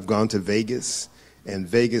 I've gone to Vegas, and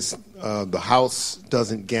Vegas, the house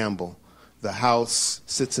doesn't gamble. The house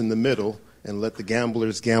sits in the middle and let the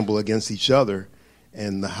gamblers gamble against each other,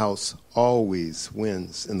 and the house always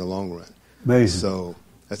wins in the long run. Amazing. So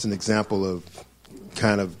that's an example of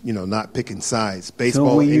kind of, not picking sides. Baseball,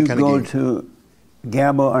 so when you kind of go game. to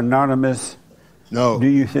Gamble Anonymous, no. Do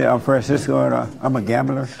you say, I'm Francisco and I'm a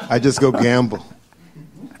gambler? I just go gamble.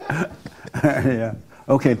 Yeah.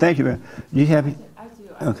 Okay, thank you. Do you have it? I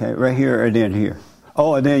do. Okay, right here and then here.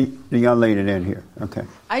 Oh, and then the young lady then here. Okay.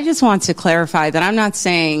 I just want to clarify that I'm not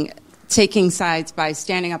saying taking sides by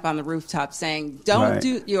standing up on the rooftop saying, don't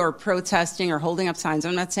do your protesting or holding up signs.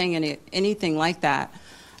 I'm not saying anything like that.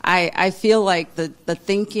 I feel like the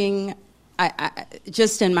thinking, I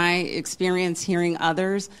just in my experience hearing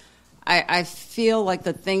others, I feel like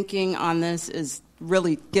the thinking on this is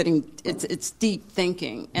really it's deep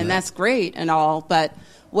thinking, and that's great and all, but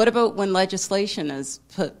what about when legislation is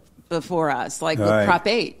put before us, like with Prop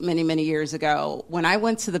 8 many, many years ago? When I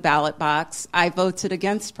went to the ballot box, I voted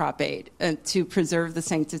against Prop 8 to preserve the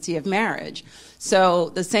sanctity of marriage. So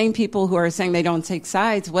the same people who are saying they don't take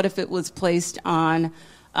sides, what if it was placed on,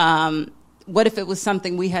 what if it was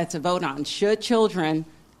something we had to vote on? Should children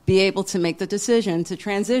be able to make the decision to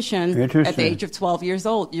transition at the age of 12 years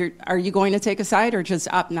old? Are you going to take a side or just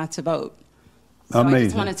opt not to vote? So Amazing. I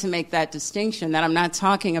just wanted to make that distinction, that I'm not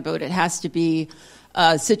talking about it has to be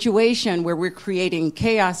a situation where we're creating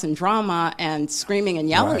chaos and drama and screaming and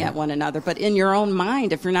yelling at one another. But in your own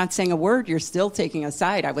mind, if you're not saying a word, you're still taking a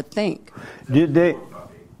side, I would think. Did they...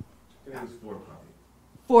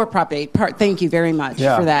 For Prop 8. Thank you very much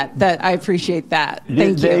for that. I appreciate that.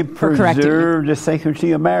 Thank you for correcting me. Did they preserve the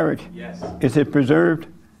sanctity of marriage? Yes. Is it preserved?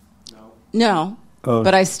 No.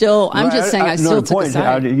 But I still took a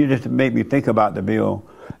side. You just made me think about the bill,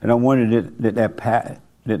 and I wondered did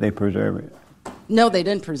they preserve it? No, they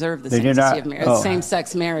didn't preserve the sanctity of marriage.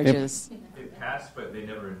 Same-sex marriages. It passed, but they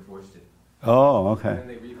never enforced it. Oh, okay. And then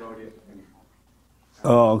they re-voted.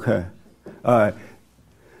 Oh, okay. All right.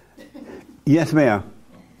 Yes, ma'am.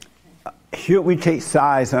 Should we take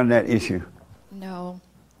sides on that issue? No.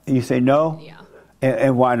 You say no? Yeah.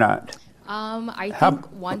 And why not? I think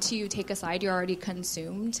once you take a side, you're already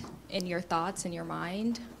consumed in your thoughts and your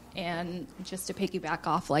mind. And just to piggyback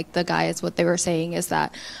off, like the guys, what they were saying is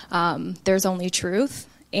that there's only truth.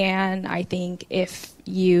 And I think if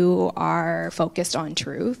you are focused on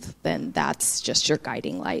truth, then that's just your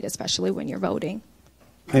guiding light, especially when you're voting.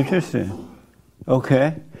 Interesting.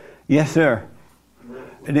 Okay. Yes, sir.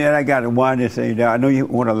 And then I got one to say that. I know you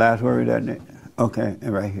want a last word, doesn't it? Okay,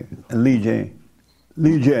 and right here. And Lee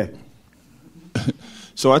J.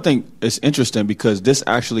 So I think it's interesting because this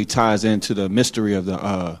actually ties into the mystery of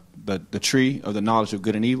the tree of the knowledge of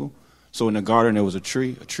good and evil. So in the garden there was a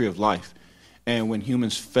tree of life. And when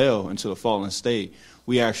humans fell into the fallen state,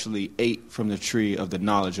 we actually ate from the tree of the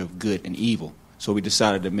knowledge of good and evil. So we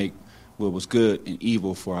decided to make what was good and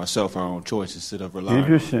evil for ourselves, our own choice, instead of relying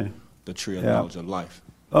on the tree of knowledge of life.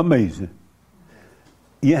 Amazing.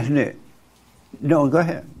 Yes, Nick. No, go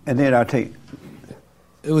ahead. And then I'll take...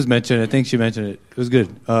 It was mentioned. I think she mentioned it. It was good.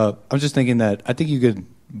 I'm just thinking that I think you could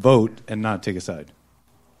vote and not take a side.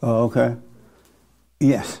 Oh, okay.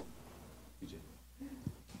 Yes.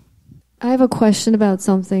 I have a question about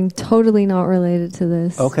something totally not related to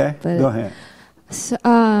this. Okay, go ahead. So,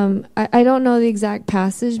 I don't know the exact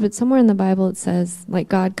passage, but somewhere in the Bible it says, like,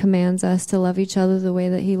 God commands us to love each other the way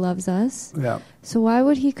that he loves us. Yeah. So why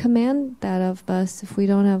would he command that of us if we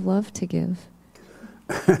don't have love to give?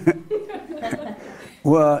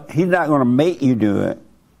 Well, he's not going to make you do it,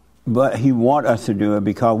 but he wants us to do it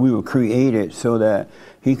because we were created so that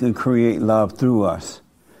he can create love through us.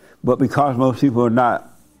 But because most people are not,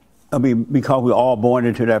 because we're all born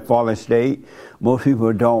into that fallen state, most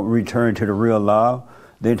people don't return to the real love.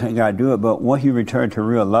 They think I do it, but once you return to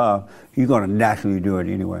real love, you're going to naturally do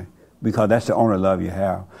it anyway, because that's the only love you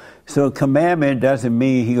have. So commandment doesn't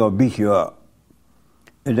mean he's going to beat you up.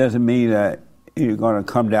 It doesn't mean that he's going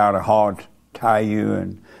to come down and hard tie you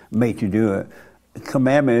and make you do it.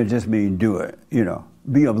 Commandment just means do it,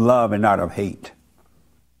 Be of love and not of hate.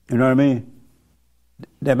 You know what I mean?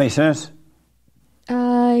 That makes sense?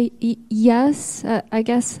 Yes. I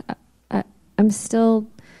guess I'm still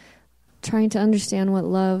trying to understand what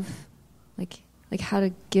love, like how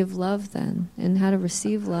to give love then, and how to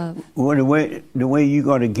receive love. Well, the way you're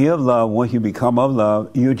going to give love once you become of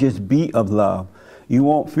love, you'll just be of love. You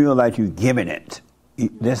won't feel like you're giving it.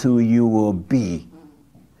 That's who you will be.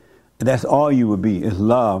 That's all you will be, is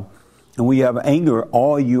love. And when you have anger,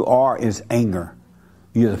 all you are is anger.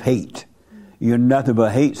 You have hate. You're nothing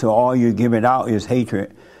but hate, so all you're giving out is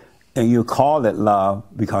hatred. And you call it love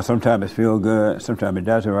because sometimes it feels good, sometimes it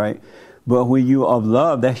doesn't, right? But when you're of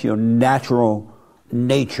love, that's your natural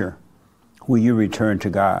nature when you return to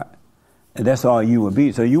God. And that's all you would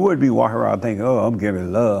be. So you wouldn't be walking around thinking, oh, I'm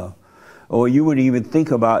giving love. Or you wouldn't even think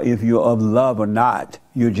about if you're of love or not.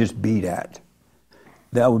 You'd just be that.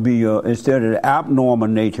 That would be your, instead of the abnormal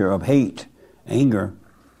nature of hate, anger,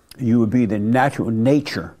 you would be the natural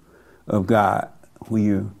nature of God when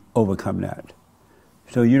you overcome that.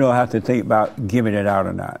 So you don't have to think about giving it out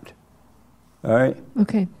or not. All right?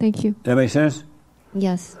 Okay, thank you. That makes sense?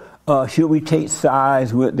 Yes. Should we take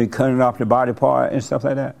sides with the cutting off the body part and stuff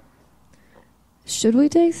like that? Should we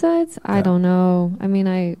take sides? Yeah. I don't know. I mean,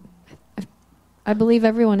 I believe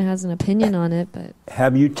everyone has an opinion on it, but...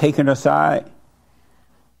 Have you taken a side?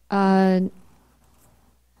 I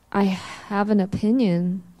have an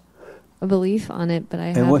opinion, a belief on it, but I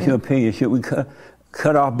haven't. And what's your opinion? Should we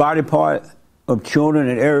cut off body part of children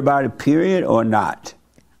and everybody, period, or not?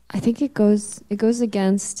 I think it goes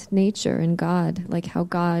against nature and God, like how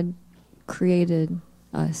God created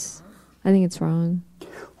us. I think it's wrong.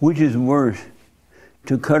 Which is worse,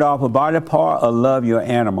 to cut off a body part or love your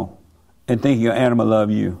animal and think your animal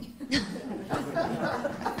love you?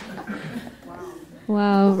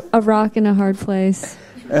 Wow, a rock in a hard place.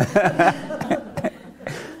 What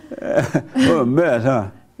a mess,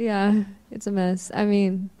 huh? Yeah, it's a mess. I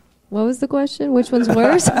mean, what was the question? Which one's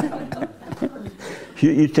worse?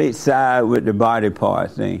 You take side with the body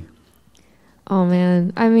part thing. Oh,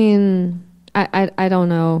 man. I mean, I don't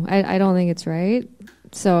know. I don't think it's right.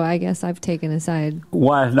 So I guess I've taken a side.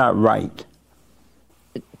 Why it's not right?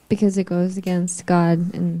 Because it goes against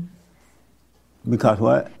God. And because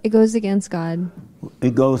what? It goes against God.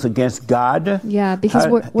 It goes against God? Yeah, because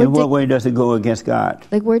in what way does it go against God?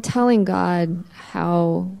 Like we're telling God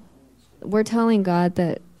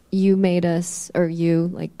that you made us, or you,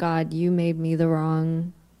 like God, you made me the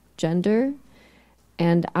wrong gender,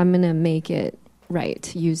 and I'm going to make it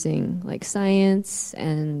right using like science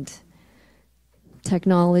and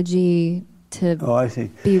technology to I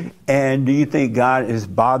see. And do you think God is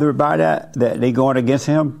bothered by that they going against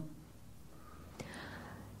him?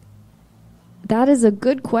 That is a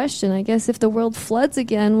good question. I guess if the world floods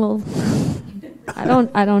again, well, I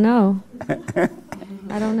don't know.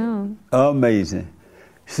 I don't know. Amazing.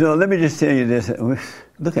 So let me just tell you this.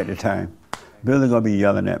 Look at the time. Billy's going to be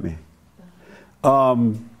yelling at me.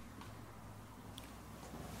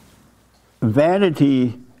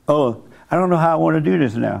 Vanity. Oh, I don't know how I want to do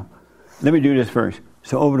this now. Let me do this first.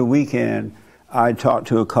 So over the weekend, I talked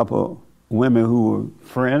to a couple women who were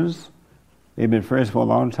friends. They've been friends for a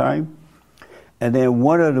long time. And then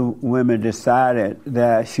one of the women decided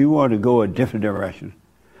that she wanted to go a different direction.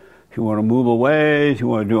 She wanted to move away. She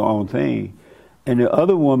wanted to do her own thing. And the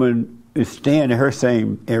other woman is staying in her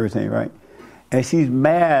same everything, right? And she's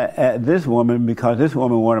mad at this woman because this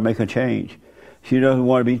woman want to make a change. She doesn't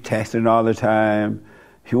want to be texting all the time.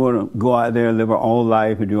 She want to go out there and live her own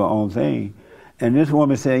life and do her own thing. And this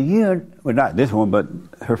woman said, well, not this one, but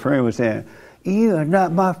her friend was saying, you're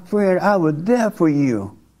not my friend. I was there for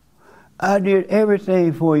you. I did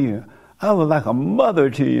everything for you. I was like a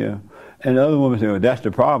mother to you. And the other woman said, well, that's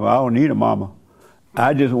the problem. I don't need a mama.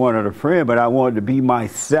 I just wanted a friend, but I wanted to be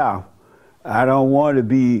myself. I don't want to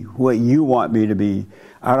be what you want me to be.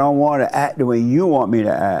 I don't want to act the way you want me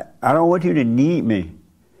to act. I don't want you to need me,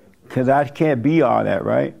 because I can't be all that,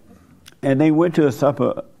 right? And they went to a supper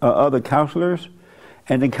of other counselors,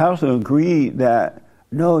 and the counselor agreed that,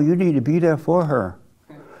 no, you need to be there for her.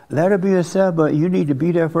 Let her be herself, but you need to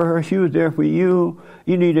be there for her. She was there for you.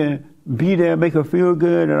 You need to be there, make her feel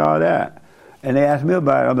good and all that. And they asked me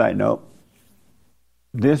about it. I'm like, nope.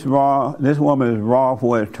 This woman is wrong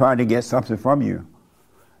for trying to get something from you.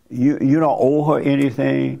 You don't owe her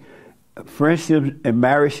anything. Friendships and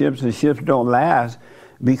marriageships and ships don't last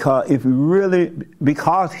because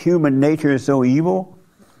human nature is so evil.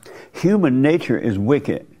 Human nature is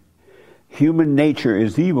wicked. Human nature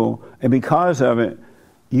is evil, and because of it,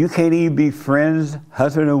 you can't even be friends,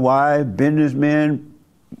 husband and wife, businessmen,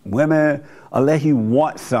 women, unless you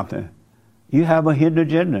want something. You have a hidden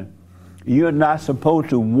agenda. You're not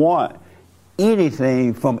supposed to want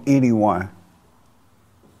anything from anyone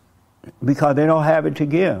because they don't have it to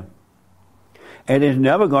give. And it's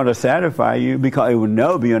never going to satisfy you because it will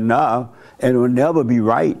never be enough and it will never be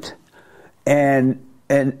right. And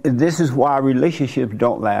this is why relationships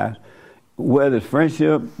don't last, whether it's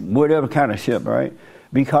friendship, whatever kind of ship, right?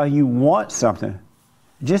 Because you want something.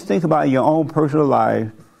 Just think about your own personal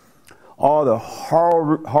life, all the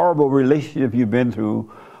horrible relationships you've been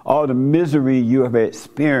through, all the misery you have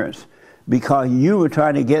experienced because you were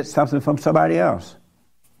trying to get something from somebody else.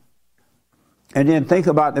 And then think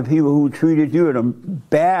about the people who treated you in a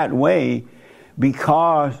bad way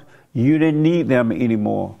because you didn't need them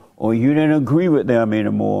anymore, or you didn't agree with them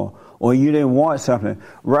anymore, or you didn't want something.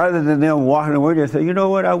 Rather than them walking away, they say, you know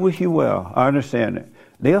what, I wish you well. I understand it.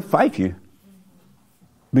 They'll fight you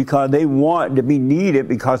because they want to be needed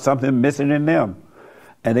because something's missing in them.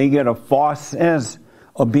 And they get a false sense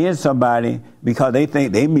of being somebody because they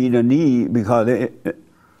think they meet a need because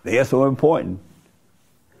they're so important.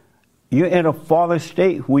 You're in a fallen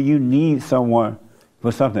state where you need someone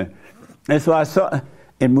for something. And so I saw,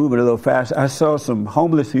 and moving a little fast, I saw some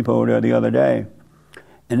homeless people over there the other day,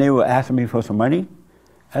 and they were asking me for some money.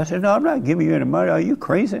 I said, no, I'm not giving you any money. Are you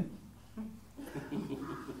crazy?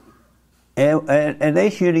 And they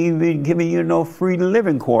shouldn't even be giving you no free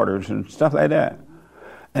living quarters and stuff like that.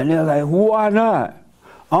 And they're like, why not?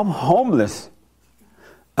 I'm homeless.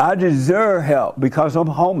 I deserve help because I'm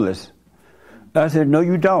homeless. I said, no,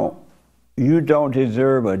 you don't. You don't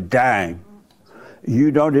deserve a dime.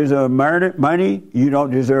 You don't deserve money. You don't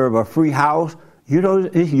deserve a free house.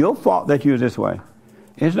 It's your fault that you're this way.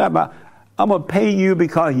 It's not about, I'm going to pay you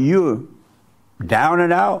because you're down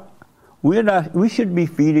and out. We shouldn't be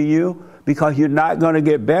feeding you because you're not going to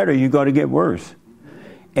get better. You're going to get worse.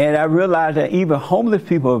 And I realized that even homeless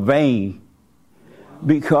people are vain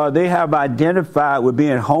because they have identified with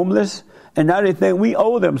being homeless, and now they think we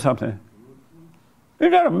owe them something.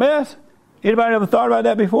 Isn't that a mess? Anybody ever thought about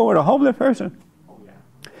that before with a homeless person?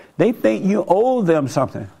 They think you owe them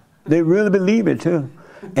something. They really believe it too.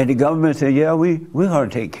 And the government said, yeah, we're going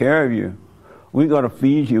to take care of you. We're going to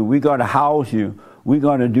feed you. We're going to house you. We're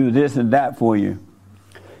going to do this and that for you.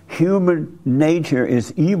 Human nature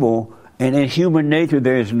is evil, and in human nature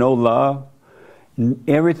there is no love.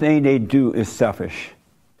 Everything they do is selfish.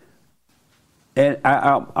 And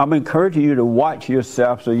I'm encouraging you to watch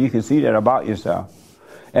yourself so you can see that about yourself.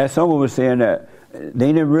 As someone was saying that they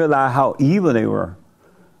didn't realize how evil they were.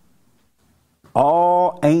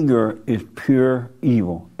 All anger is pure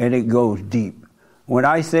evil, and it goes deep. When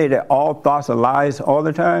I say that all thoughts are lies all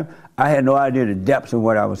the time, I had no idea the depths of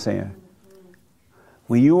what I was saying.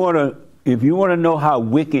 If you want to know how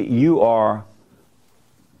wicked you are,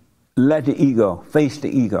 let the ego, face the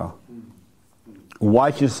ego.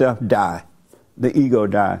 Watch yourself die. The ego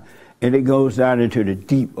die. And it goes down into the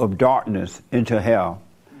deep of darkness, into hell.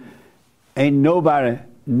 Ain't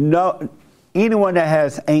anyone that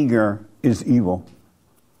has anger is evil.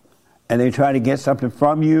 And they try to get something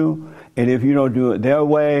from you, and if you don't do it their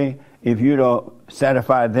way, if you don't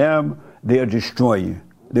satisfy them, they'll destroy you.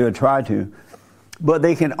 They'll try to. But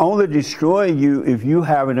they can only destroy you if you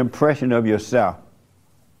have an impression of yourself.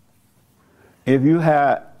 If you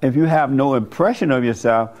have no impression of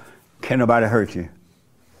yourself, can nobody hurt you.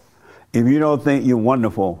 If you don't think you're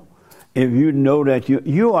wonderful, if you know that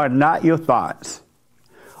you are not your thoughts.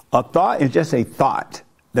 A thought is just a thought.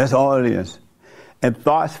 That's all it is. And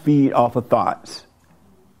thoughts feed off of thoughts.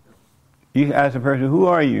 You ask a person, who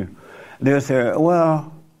are you? They'll say,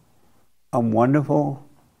 well, I'm wonderful.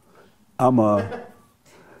 I'm a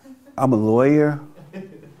lawyer.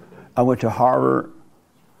 I went to Harvard.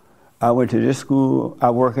 I went to this school.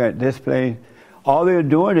 I work at this place. All they're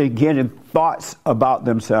doing is getting thoughts about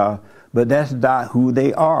themselves, but that's not who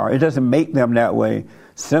they are. It doesn't make them that way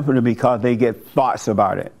simply because they get thoughts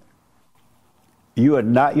about it. You are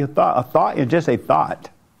not your thought. A thought is just a thought.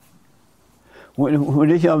 When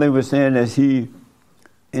this young lady was saying that she,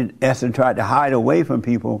 in essence, tried to hide away from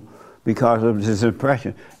people because of this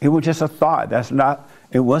impression, it was just a thought.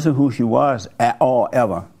 It wasn't who she was at all,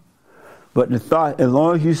 ever. But the thought, as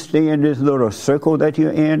long as you stay in this little circle that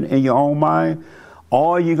you're in your own mind,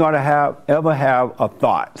 all you're going to ever have are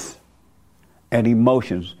thoughts and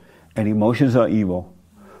emotions. And emotions are evil.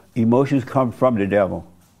 Emotions come from the devil.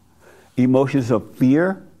 Emotions of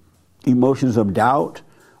fear, emotions of doubt,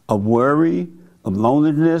 of worry, of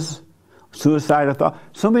loneliness, suicidal thought.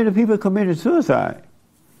 So many people committed suicide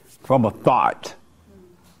from a thought.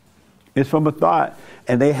 It's from a thought.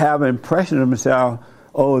 And they have an impression of themselves,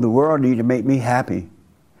 oh, the world needs to make me happy.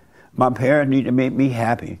 My parents need to make me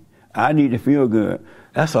happy. I need to feel good.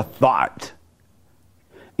 That's a thought.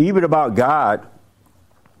 Even about God,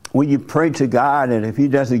 when you pray to God and if he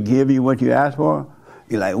doesn't give you what you ask for,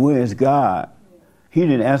 you're like, where is God? He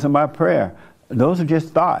didn't answer my prayer. Those are just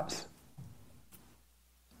thoughts.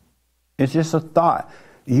 It's just a thought.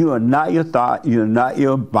 You are not your thought. You are not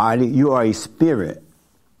your body. You are a spirit.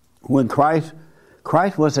 When Christ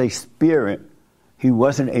was a spirit, he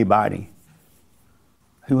wasn't a body.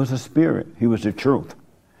 He was a spirit. He was the truth.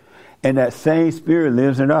 And that same spirit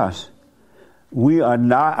lives in us. We are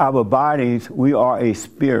not our bodies. We are a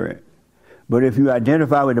spirit. But if you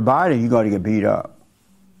identify with the body, you're going to get beat up.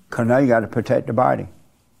 Because now you got to protect the body.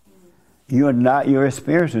 You are not your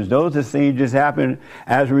experiences. Those are things just happen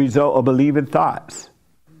as a result of believing thoughts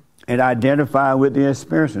and identifying with the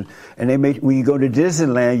experiences. And when you go to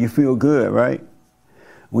Disneyland, you feel good, right?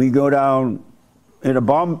 When you go down in a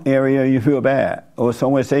bomb area, you feel bad. Or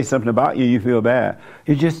someone says something about you, you feel bad.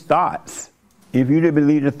 It's just thoughts. If you didn't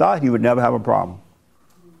believe the thought, you would never have a problem.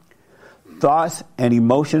 Thoughts and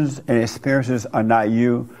emotions and experiences are not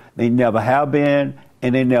you. They never have been,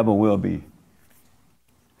 and they never will be.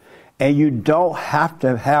 And you don't have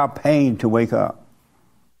to have pain to wake up.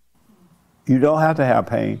 You don't have to have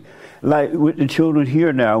pain. Like with the children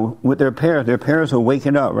here now, with their parents are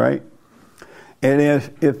waking up, right? And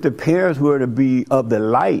if the parents were to be of the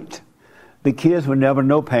light, the kids would never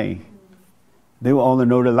know pain. They will only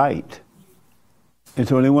know the light. And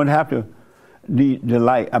so they wouldn't have to need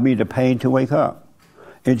the pain to wake up.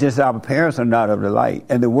 It's just our parents are not of the light.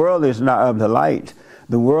 And the world is not of the light.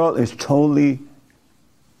 The world is totally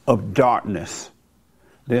of darkness.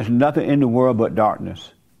 There's nothing in the world but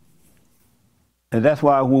darkness. And that's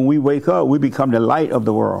why when we wake up, we become the light of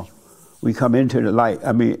the world. We come into the light.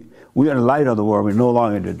 We are the light of the world. We're no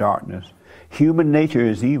longer in the darkness. Human nature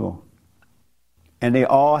is evil. And they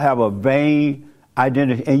all have a vain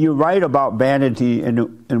identity. And you're right about vanity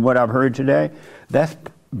and what I've heard today. That's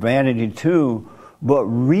vanity too. But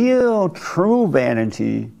real, true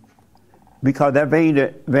vanity, because that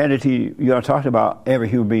vanity you're talking about, every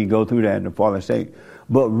human being go through that in the fallen state.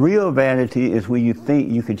 But real vanity is when you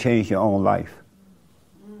think you can change your own life.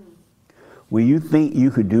 When you think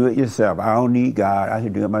you could do it yourself. I don't need God. I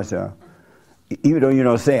can do it myself. Even though you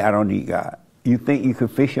don't say, I don't need God. You think you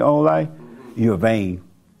could fix your own life? You're vain.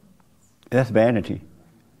 That's vanity.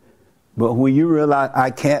 But when you realize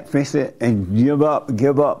I can't fix it and give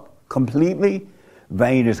up completely,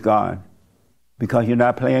 vain is gone. Because you're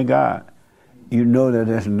not playing God. You know that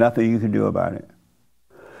there's nothing you can do about it.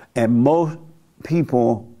 And most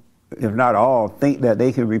people, if not all, think that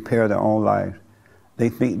they can repair their own lives. They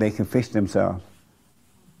think they can fix themselves.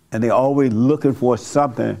 And they're always looking for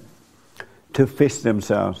something to fix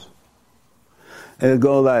themselves. And they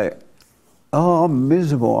go like, oh, I'm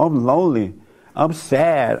miserable, I'm lonely, I'm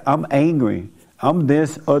sad, I'm angry, I'm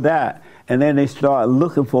this or that. And then they start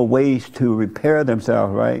looking for ways to repair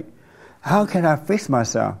themselves, right? How can I fix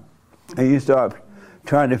myself? And you start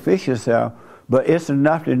trying to fix yourself, but it's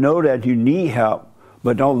enough to know that you need help,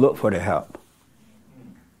 but don't look for the help.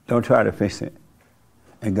 Don't try to fix it.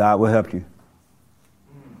 And God will help you.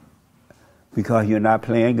 Because you're not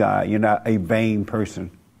playing God. You're not a vain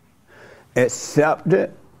person. Accept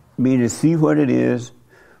it, meaning see what it is,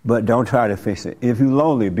 but don't try to fix it. If you're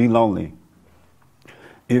lonely, be lonely.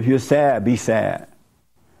 If you're sad, be sad.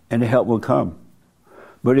 And the help will come.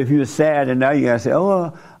 But if you're sad and now you got to say,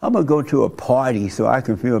 oh, I'm going to go to a party so I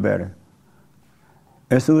can feel better.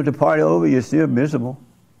 As soon as the party over, you're still miserable.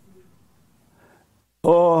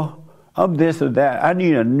 Oh, I'm this or that. I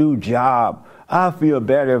need a new job. I feel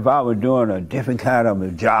better if I were doing a different kind of a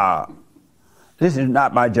job. This is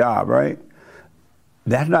not my job, right?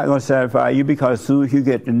 That's not going to satisfy you because as soon as you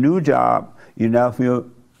get the new job, you now feel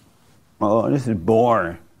Oh, this is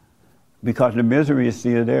boring. Because the misery is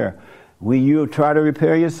still there. When you try to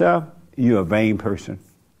repair yourself, you're a vain person.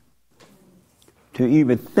 To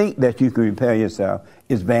even think that you can repair yourself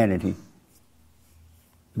is vanity.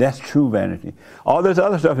 That's true vanity. All this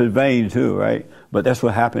other stuff is vain too, right? But that's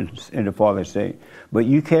what happens in the fallen state. But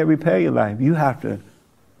you can't repair your life. You have to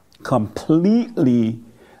completely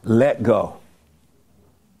let go.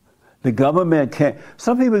 The government can't.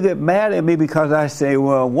 Some people get mad at me because I say,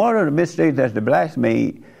 well, one of the mistakes that the blacks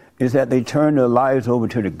made is that they turned their lives over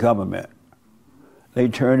to the government. They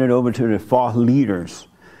turned it over to the false leaders.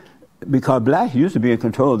 Because blacks used to be in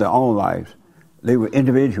control of their own lives. They were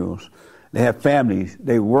individuals. They had families.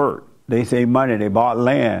 They worked. They saved money. They bought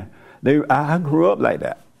land. I grew up like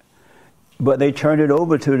that. But they turned it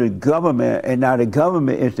over to the government, and now the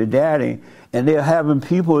government is the daddy, and they're having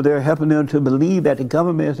people, they're helping them to believe that the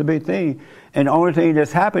government is a big thing. And the only thing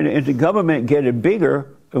that's happening is the government getting bigger,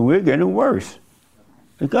 and we're getting worse.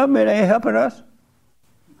 The government ain't helping us.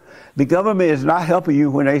 The government is not helping you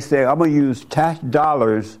when they say, I'm going to use tax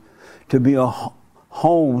dollars to build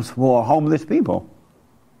homes for homeless people.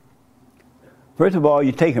 First of all,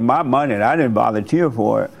 you're taking my money, and I didn't volunteer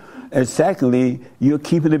for it. And secondly, you're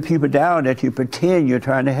keeping the people down that you pretend you're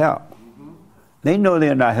trying to help. They know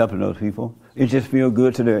they're not helping those people. It just feels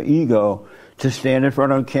good to their ego to stand in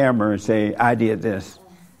front of a camera and say, I did this.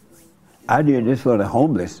 I did this for the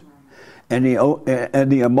homeless. And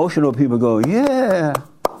the emotional people go, yeah,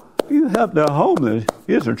 you helped the homeless.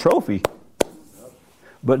 Here's a trophy.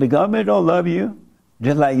 But the government don't love you,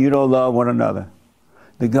 just like you don't love one another.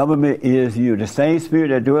 The government is you. The same spirit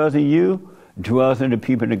that dwells in you dwells in the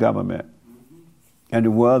people in the government. And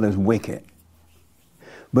the world is wicked.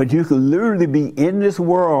 But you can literally be in this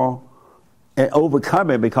world and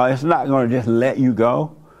overcome it, because it's not going to just let you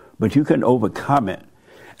go, but you can overcome it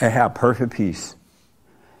and have perfect peace.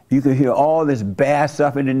 You can hear all this bad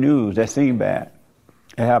stuff in the news that seem bad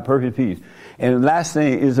and have perfect peace. And the last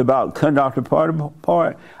thing is about cutting off the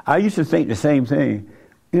part. I used to think the same thing.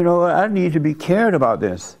 You know, I need to be cared about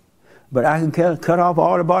this. But I can cut off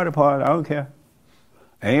all the body parts. I don't care.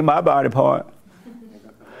 It ain't my body part.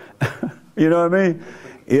 You know what I mean?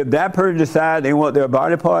 If that person decides they want their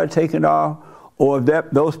body part taken off, or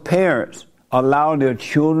if those parents allowing their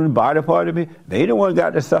children's body part to be, they the one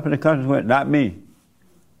got the stuff in the consequence, not me.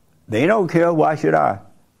 They don't care. Why should I?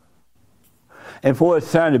 And for us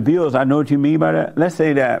signing the bills, I know what you mean by that. Let's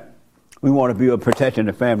say that we want to build protecting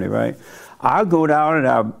the family, right? I'll go down and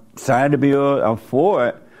I'll sign the bill. I'm for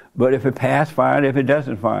it. But if it passed, fine. If it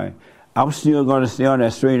doesn't, fine. I'm still going to stay on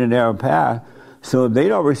that straight and narrow path. So if they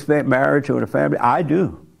don't respect marriage or the family, I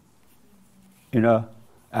do. You know,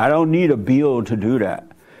 I don't need a bill to do that.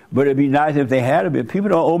 But it'd be nice if they had a bill. People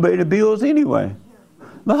don't obey the bills anyway.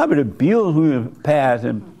 Look how many bills we've passed.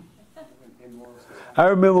 And I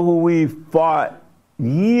remember when we fought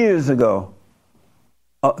years ago,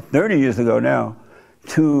 30 years ago now,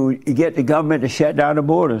 to get the government to shut down the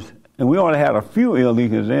borders. And we only had a few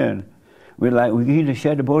illegals in. We're like, we need to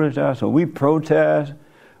shut the borders down. So we protest.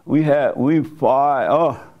 We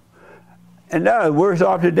fought. And now it's worse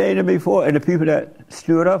off today than before. And the people that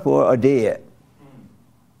stood up for it are dead.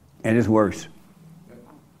 And it's worse.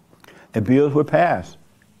 The bills were passed,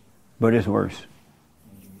 but it's worse.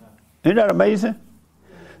 Isn't that amazing?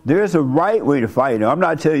 There's a right way to fight it. I'm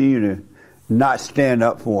not telling you to not stand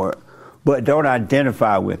up for it, but don't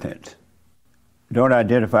identify with it. Don't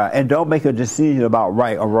identify. And don't make a decision about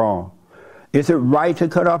right or wrong. Is it right to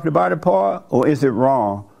cut off the body part, or is it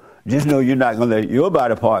wrong? Just know you're not going to let your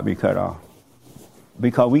body part be cut off.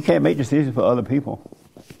 Because we can't make decisions for other people.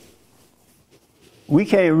 We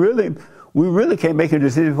really can't make a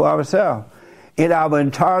decision for ourselves. In our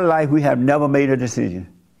entire life, we have never made a decision.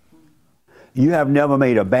 You have never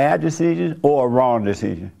made a bad decision or a wrong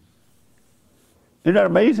decision. Isn't that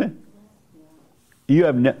amazing?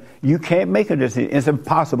 You can't make a decision. It's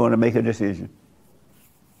impossible to make a decision.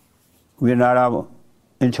 We're not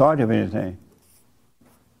in charge of anything.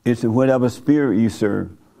 It's whatever spirit you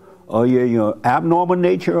serve. Or your abnormal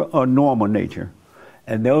nature or normal nature.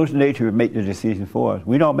 And those natures make the decisions for us.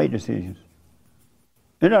 We don't make decisions.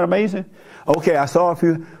 Isn't that amazing? Okay, I saw a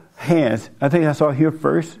few hands. I think I saw here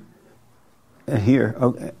first. And here.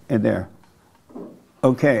 Okay, and there.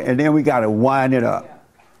 Okay, and then we got to wind it up.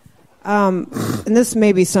 And this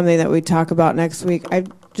may be something that we talk about next week. I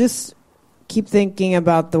just keep thinking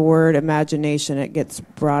about the word imagination. It gets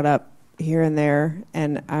brought up here and there,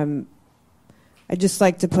 and I just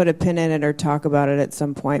like to put a pin in it or talk about it at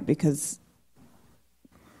some point, because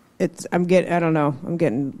I'm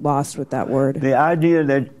getting lost with that word. The idea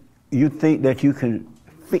that you think that you can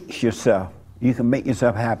fix yourself, you can make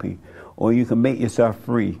yourself happy, or you can make yourself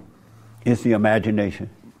free. It's the imagination.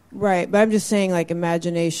 Right, but I'm just saying, like,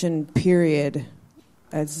 imagination, period,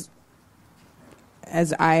 as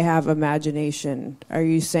I have imagination. Are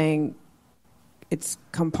you saying it's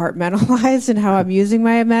compartmentalized in how I'm using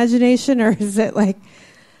my imagination, or is it like,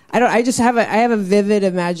 I have a vivid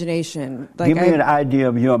imagination. Like, give me an idea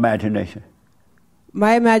of your imagination.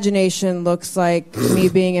 My imagination looks like me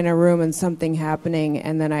being in a room and something happening,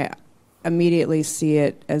 and then I immediately see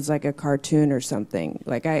it as like a cartoon or something.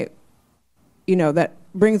 Like that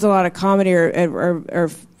brings a lot of comedy or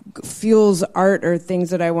fuels art or things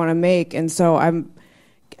that I want to make. And so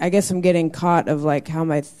I guess I'm getting caught of like how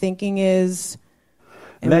my thinking is.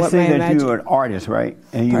 And let's say that you're an artist, right?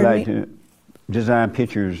 And you like to design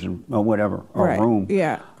pictures or whatever, or a room.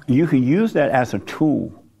 Yeah. You can use that as a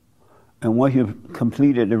tool. And once you've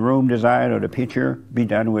completed the room design or the picture, be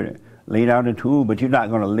done with it. Lay down the tool, but you're not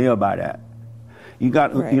going to live by that.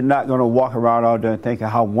 You're not going to walk around all day thinking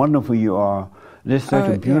how wonderful you are. This is such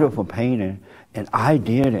a beautiful painting, and I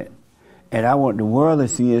did it. And I want the world to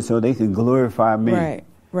see it so they can glorify me.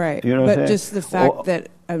 Right. You know what I'm saying? Just the fact that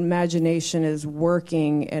imagination is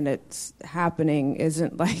working and it's happening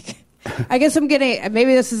isn't like... I guess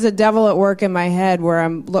maybe this is a devil at work in my head where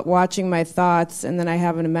I'm watching my thoughts and then I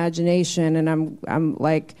have an imagination and I'm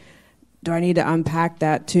like, do I need to unpack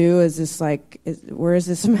that too? Is this like, where is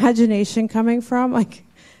this imagination coming from? Like,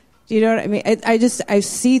 do you know what I mean? I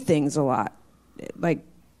see things a lot. Like,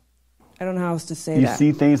 I don't know how else to say that. You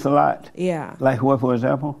see things a lot? Yeah. Like what, for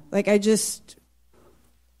example? Like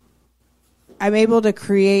I'm able to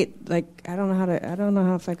create, like, I don't know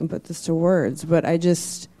how if I can put this to words, but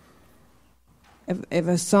if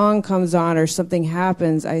a song comes on or something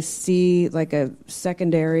happens, I see like a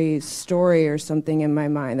secondary story or something in my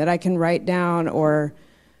mind that I can write down or,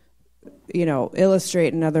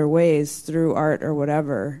 illustrate in other ways through art or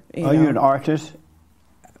whatever. Are you an artist?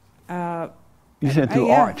 You said through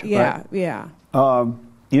art, yeah, right? Yeah.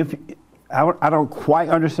 If I don't quite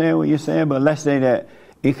understand what you're saying, but let's say that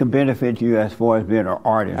it can benefit you as far as being an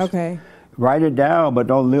artist. Okay. Write it down, but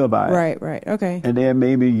don't live by it. Right, okay. And then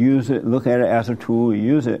maybe use it, look at it as a tool,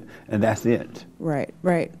 use it, and that's it. Right.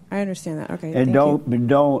 I understand that. Okay. And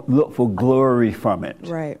don't look for glory from it.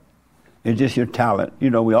 Right. It's just your talent.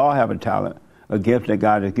 We all have a talent, a gift that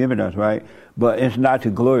God has given us, right? But it's not to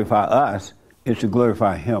glorify us, it's to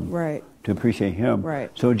glorify Him. Right. To appreciate Him. Right.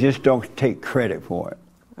 So just don't take credit for it.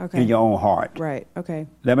 Okay. In your own heart. Right, okay.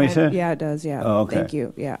 That make sense? Yeah, it does, yeah. Oh, okay. Thank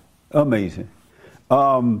you, yeah. Amazing.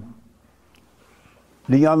 The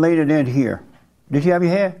young lady didn't hear. Did you have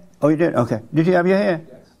your hair? Oh, you did? Okay. Did you have your hair?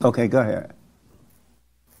 Yes. Okay, go ahead.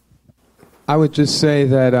 I would just say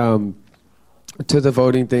that to the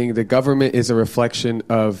voting thing, the government is a reflection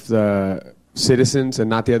of the citizens and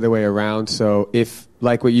not the other way around. So if,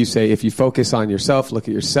 like what you say, if you focus on yourself, look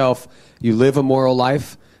at yourself, you live a moral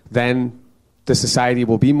life, then the society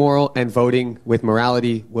will be moral, and voting with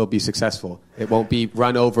morality will be successful. It won't be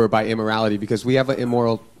run over by immorality because we have an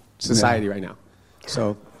immoral society right now.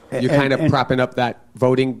 So you're kind of propping up that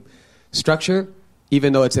voting structure,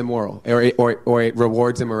 even though it's immoral, or it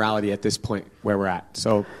rewards immorality at this point where we're at.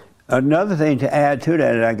 So another thing to add to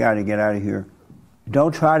that I got to get out of here,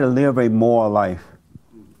 don't try to live a moral life.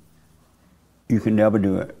 You can never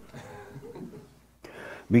do it.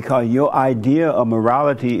 Because your idea of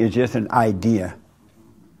morality is just an idea.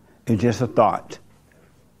 It's just a thought.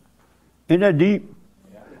 Isn't that deep?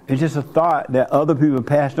 It's just a thought that other people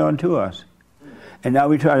passed on to us. And now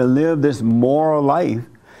we try to live this moral life,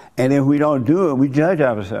 and if we don't do it, we judge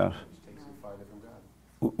ourselves.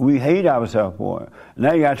 We hate ourselves for it.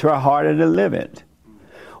 Now you got to try harder to live it.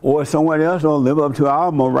 Or if someone else don't live up to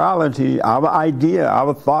our morality, our idea,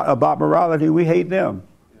 our thought about morality, we hate them.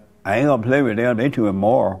 I ain't going to play with them. They're too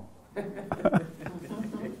immoral.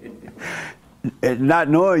 Not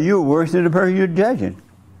knowing you're worse than the person you're judging.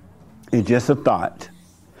 It's just a thought.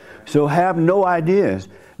 So have no ideas.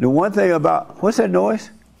 The one thing about... What's that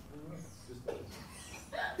noise?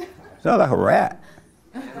 Sounds like a rat.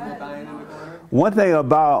 One thing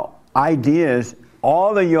about ideas,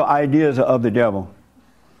 all of your ideas are of the devil.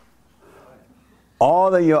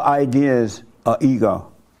 All of your ideas are ego.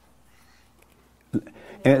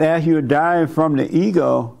 And as you're dying from the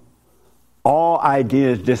ego, all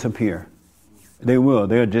ideas disappear. They will.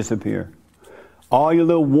 They'll disappear. All your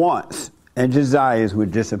little wants and desires will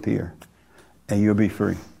disappear. And you'll be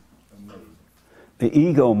free. The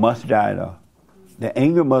ego must die, though. The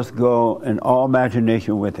anger must go and all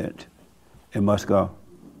imagination with it. It must go.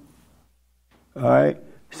 All right?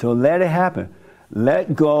 So let it happen.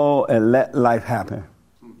 Let go and let life happen.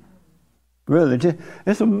 Really,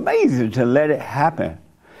 it's amazing to let it happen.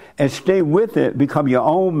 and stay with it. Become your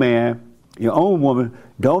own man, your own woman.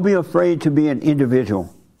 Don't be afraid to be an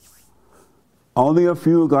individual. Only a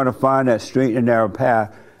few are going to find that straight and narrow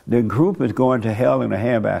path. The group is going to hell in a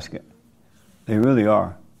handbasket. They really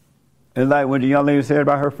are. It's like what the young lady said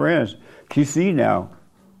about her friends. She see now,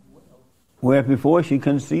 where before she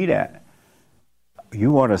couldn't see that.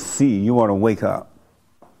 You want to see. You want to wake up.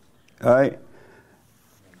 All right?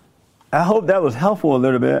 I hope that was helpful a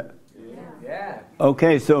little bit. Yeah.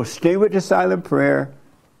 Okay, so stay with the silent prayer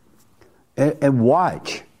and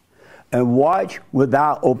watch. And watch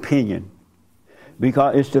without opinion.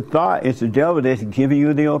 Because it's the thought, it's the devil that's giving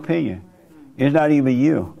you the opinion. It's not even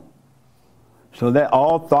you. So let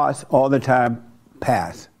all thoughts all the time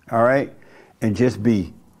pass. All right? And just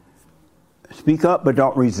be. Speak up, but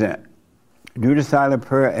don't resent. Do the silent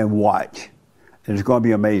prayer and watch. And it's going to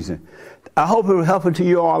be amazing. I hope it was helpful to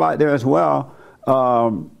you all out there as well.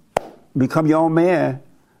 Become your own man.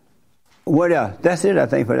 What else? That's it, I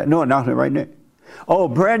think, for that. No announcement right there. Oh,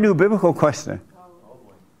 brand new biblical question.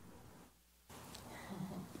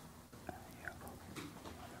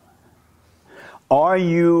 Are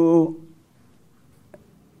you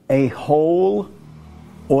a whole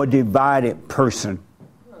or divided person?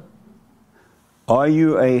 Are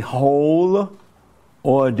you a whole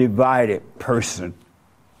or divided person?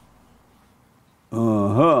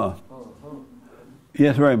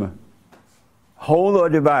 Yes, Raymond. Whole or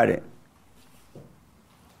divided?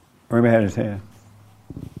 Raymond had his hand.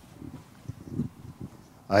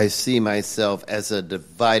 I see myself as a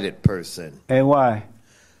divided person. And why?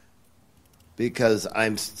 Because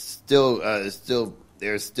I'm still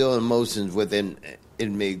there's still emotions within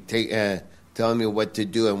me telling me what to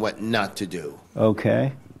do and what not to do.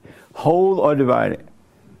 Okay. Whole or divided?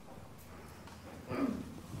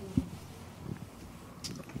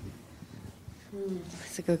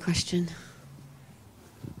 That's a good question.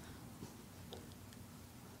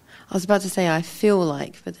 I was about to say I feel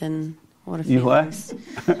like, but then what if you what?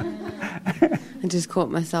 I just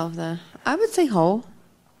caught myself there. I would say whole.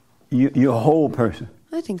 You're a whole person.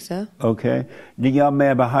 I think so. Okay. The young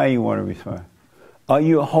man behind you want to respond. Are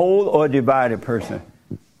you a whole or divided person?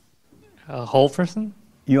 A whole person?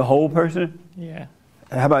 You a whole person? Yeah.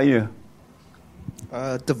 How about you?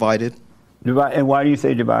 Divided. And why do you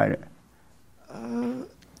say divided?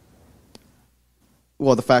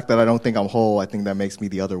 Well, the fact that I don't think I'm whole, I think that makes me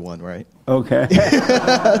the other one, right? Okay.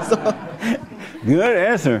 Good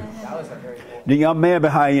answer. The young man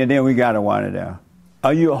behind you, then we got to wind it down.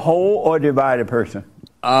 Are you a whole or divided person?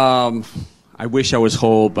 I wish I was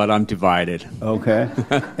whole, but I'm divided. Okay.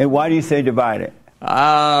 And why do you say divided?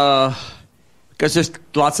 Because there's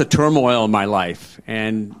lots of turmoil in my life,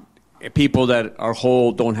 and people that are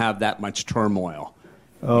whole don't have that much turmoil.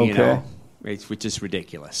 Okay. You know, which is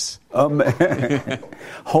ridiculous.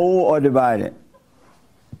 Whole or divided?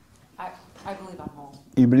 I believe I'm whole.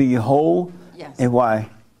 You believe you're whole? Yes. And why?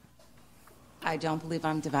 I don't believe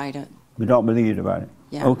I'm divided. You don't believe you're divided?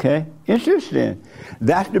 Yeah. Okay. Interesting.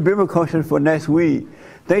 That's the biblical question for next week.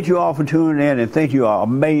 Thank you all for tuning in, and thank you all.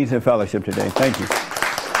 Amazing fellowship today. Thank you.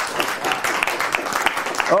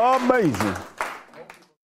 Amazing.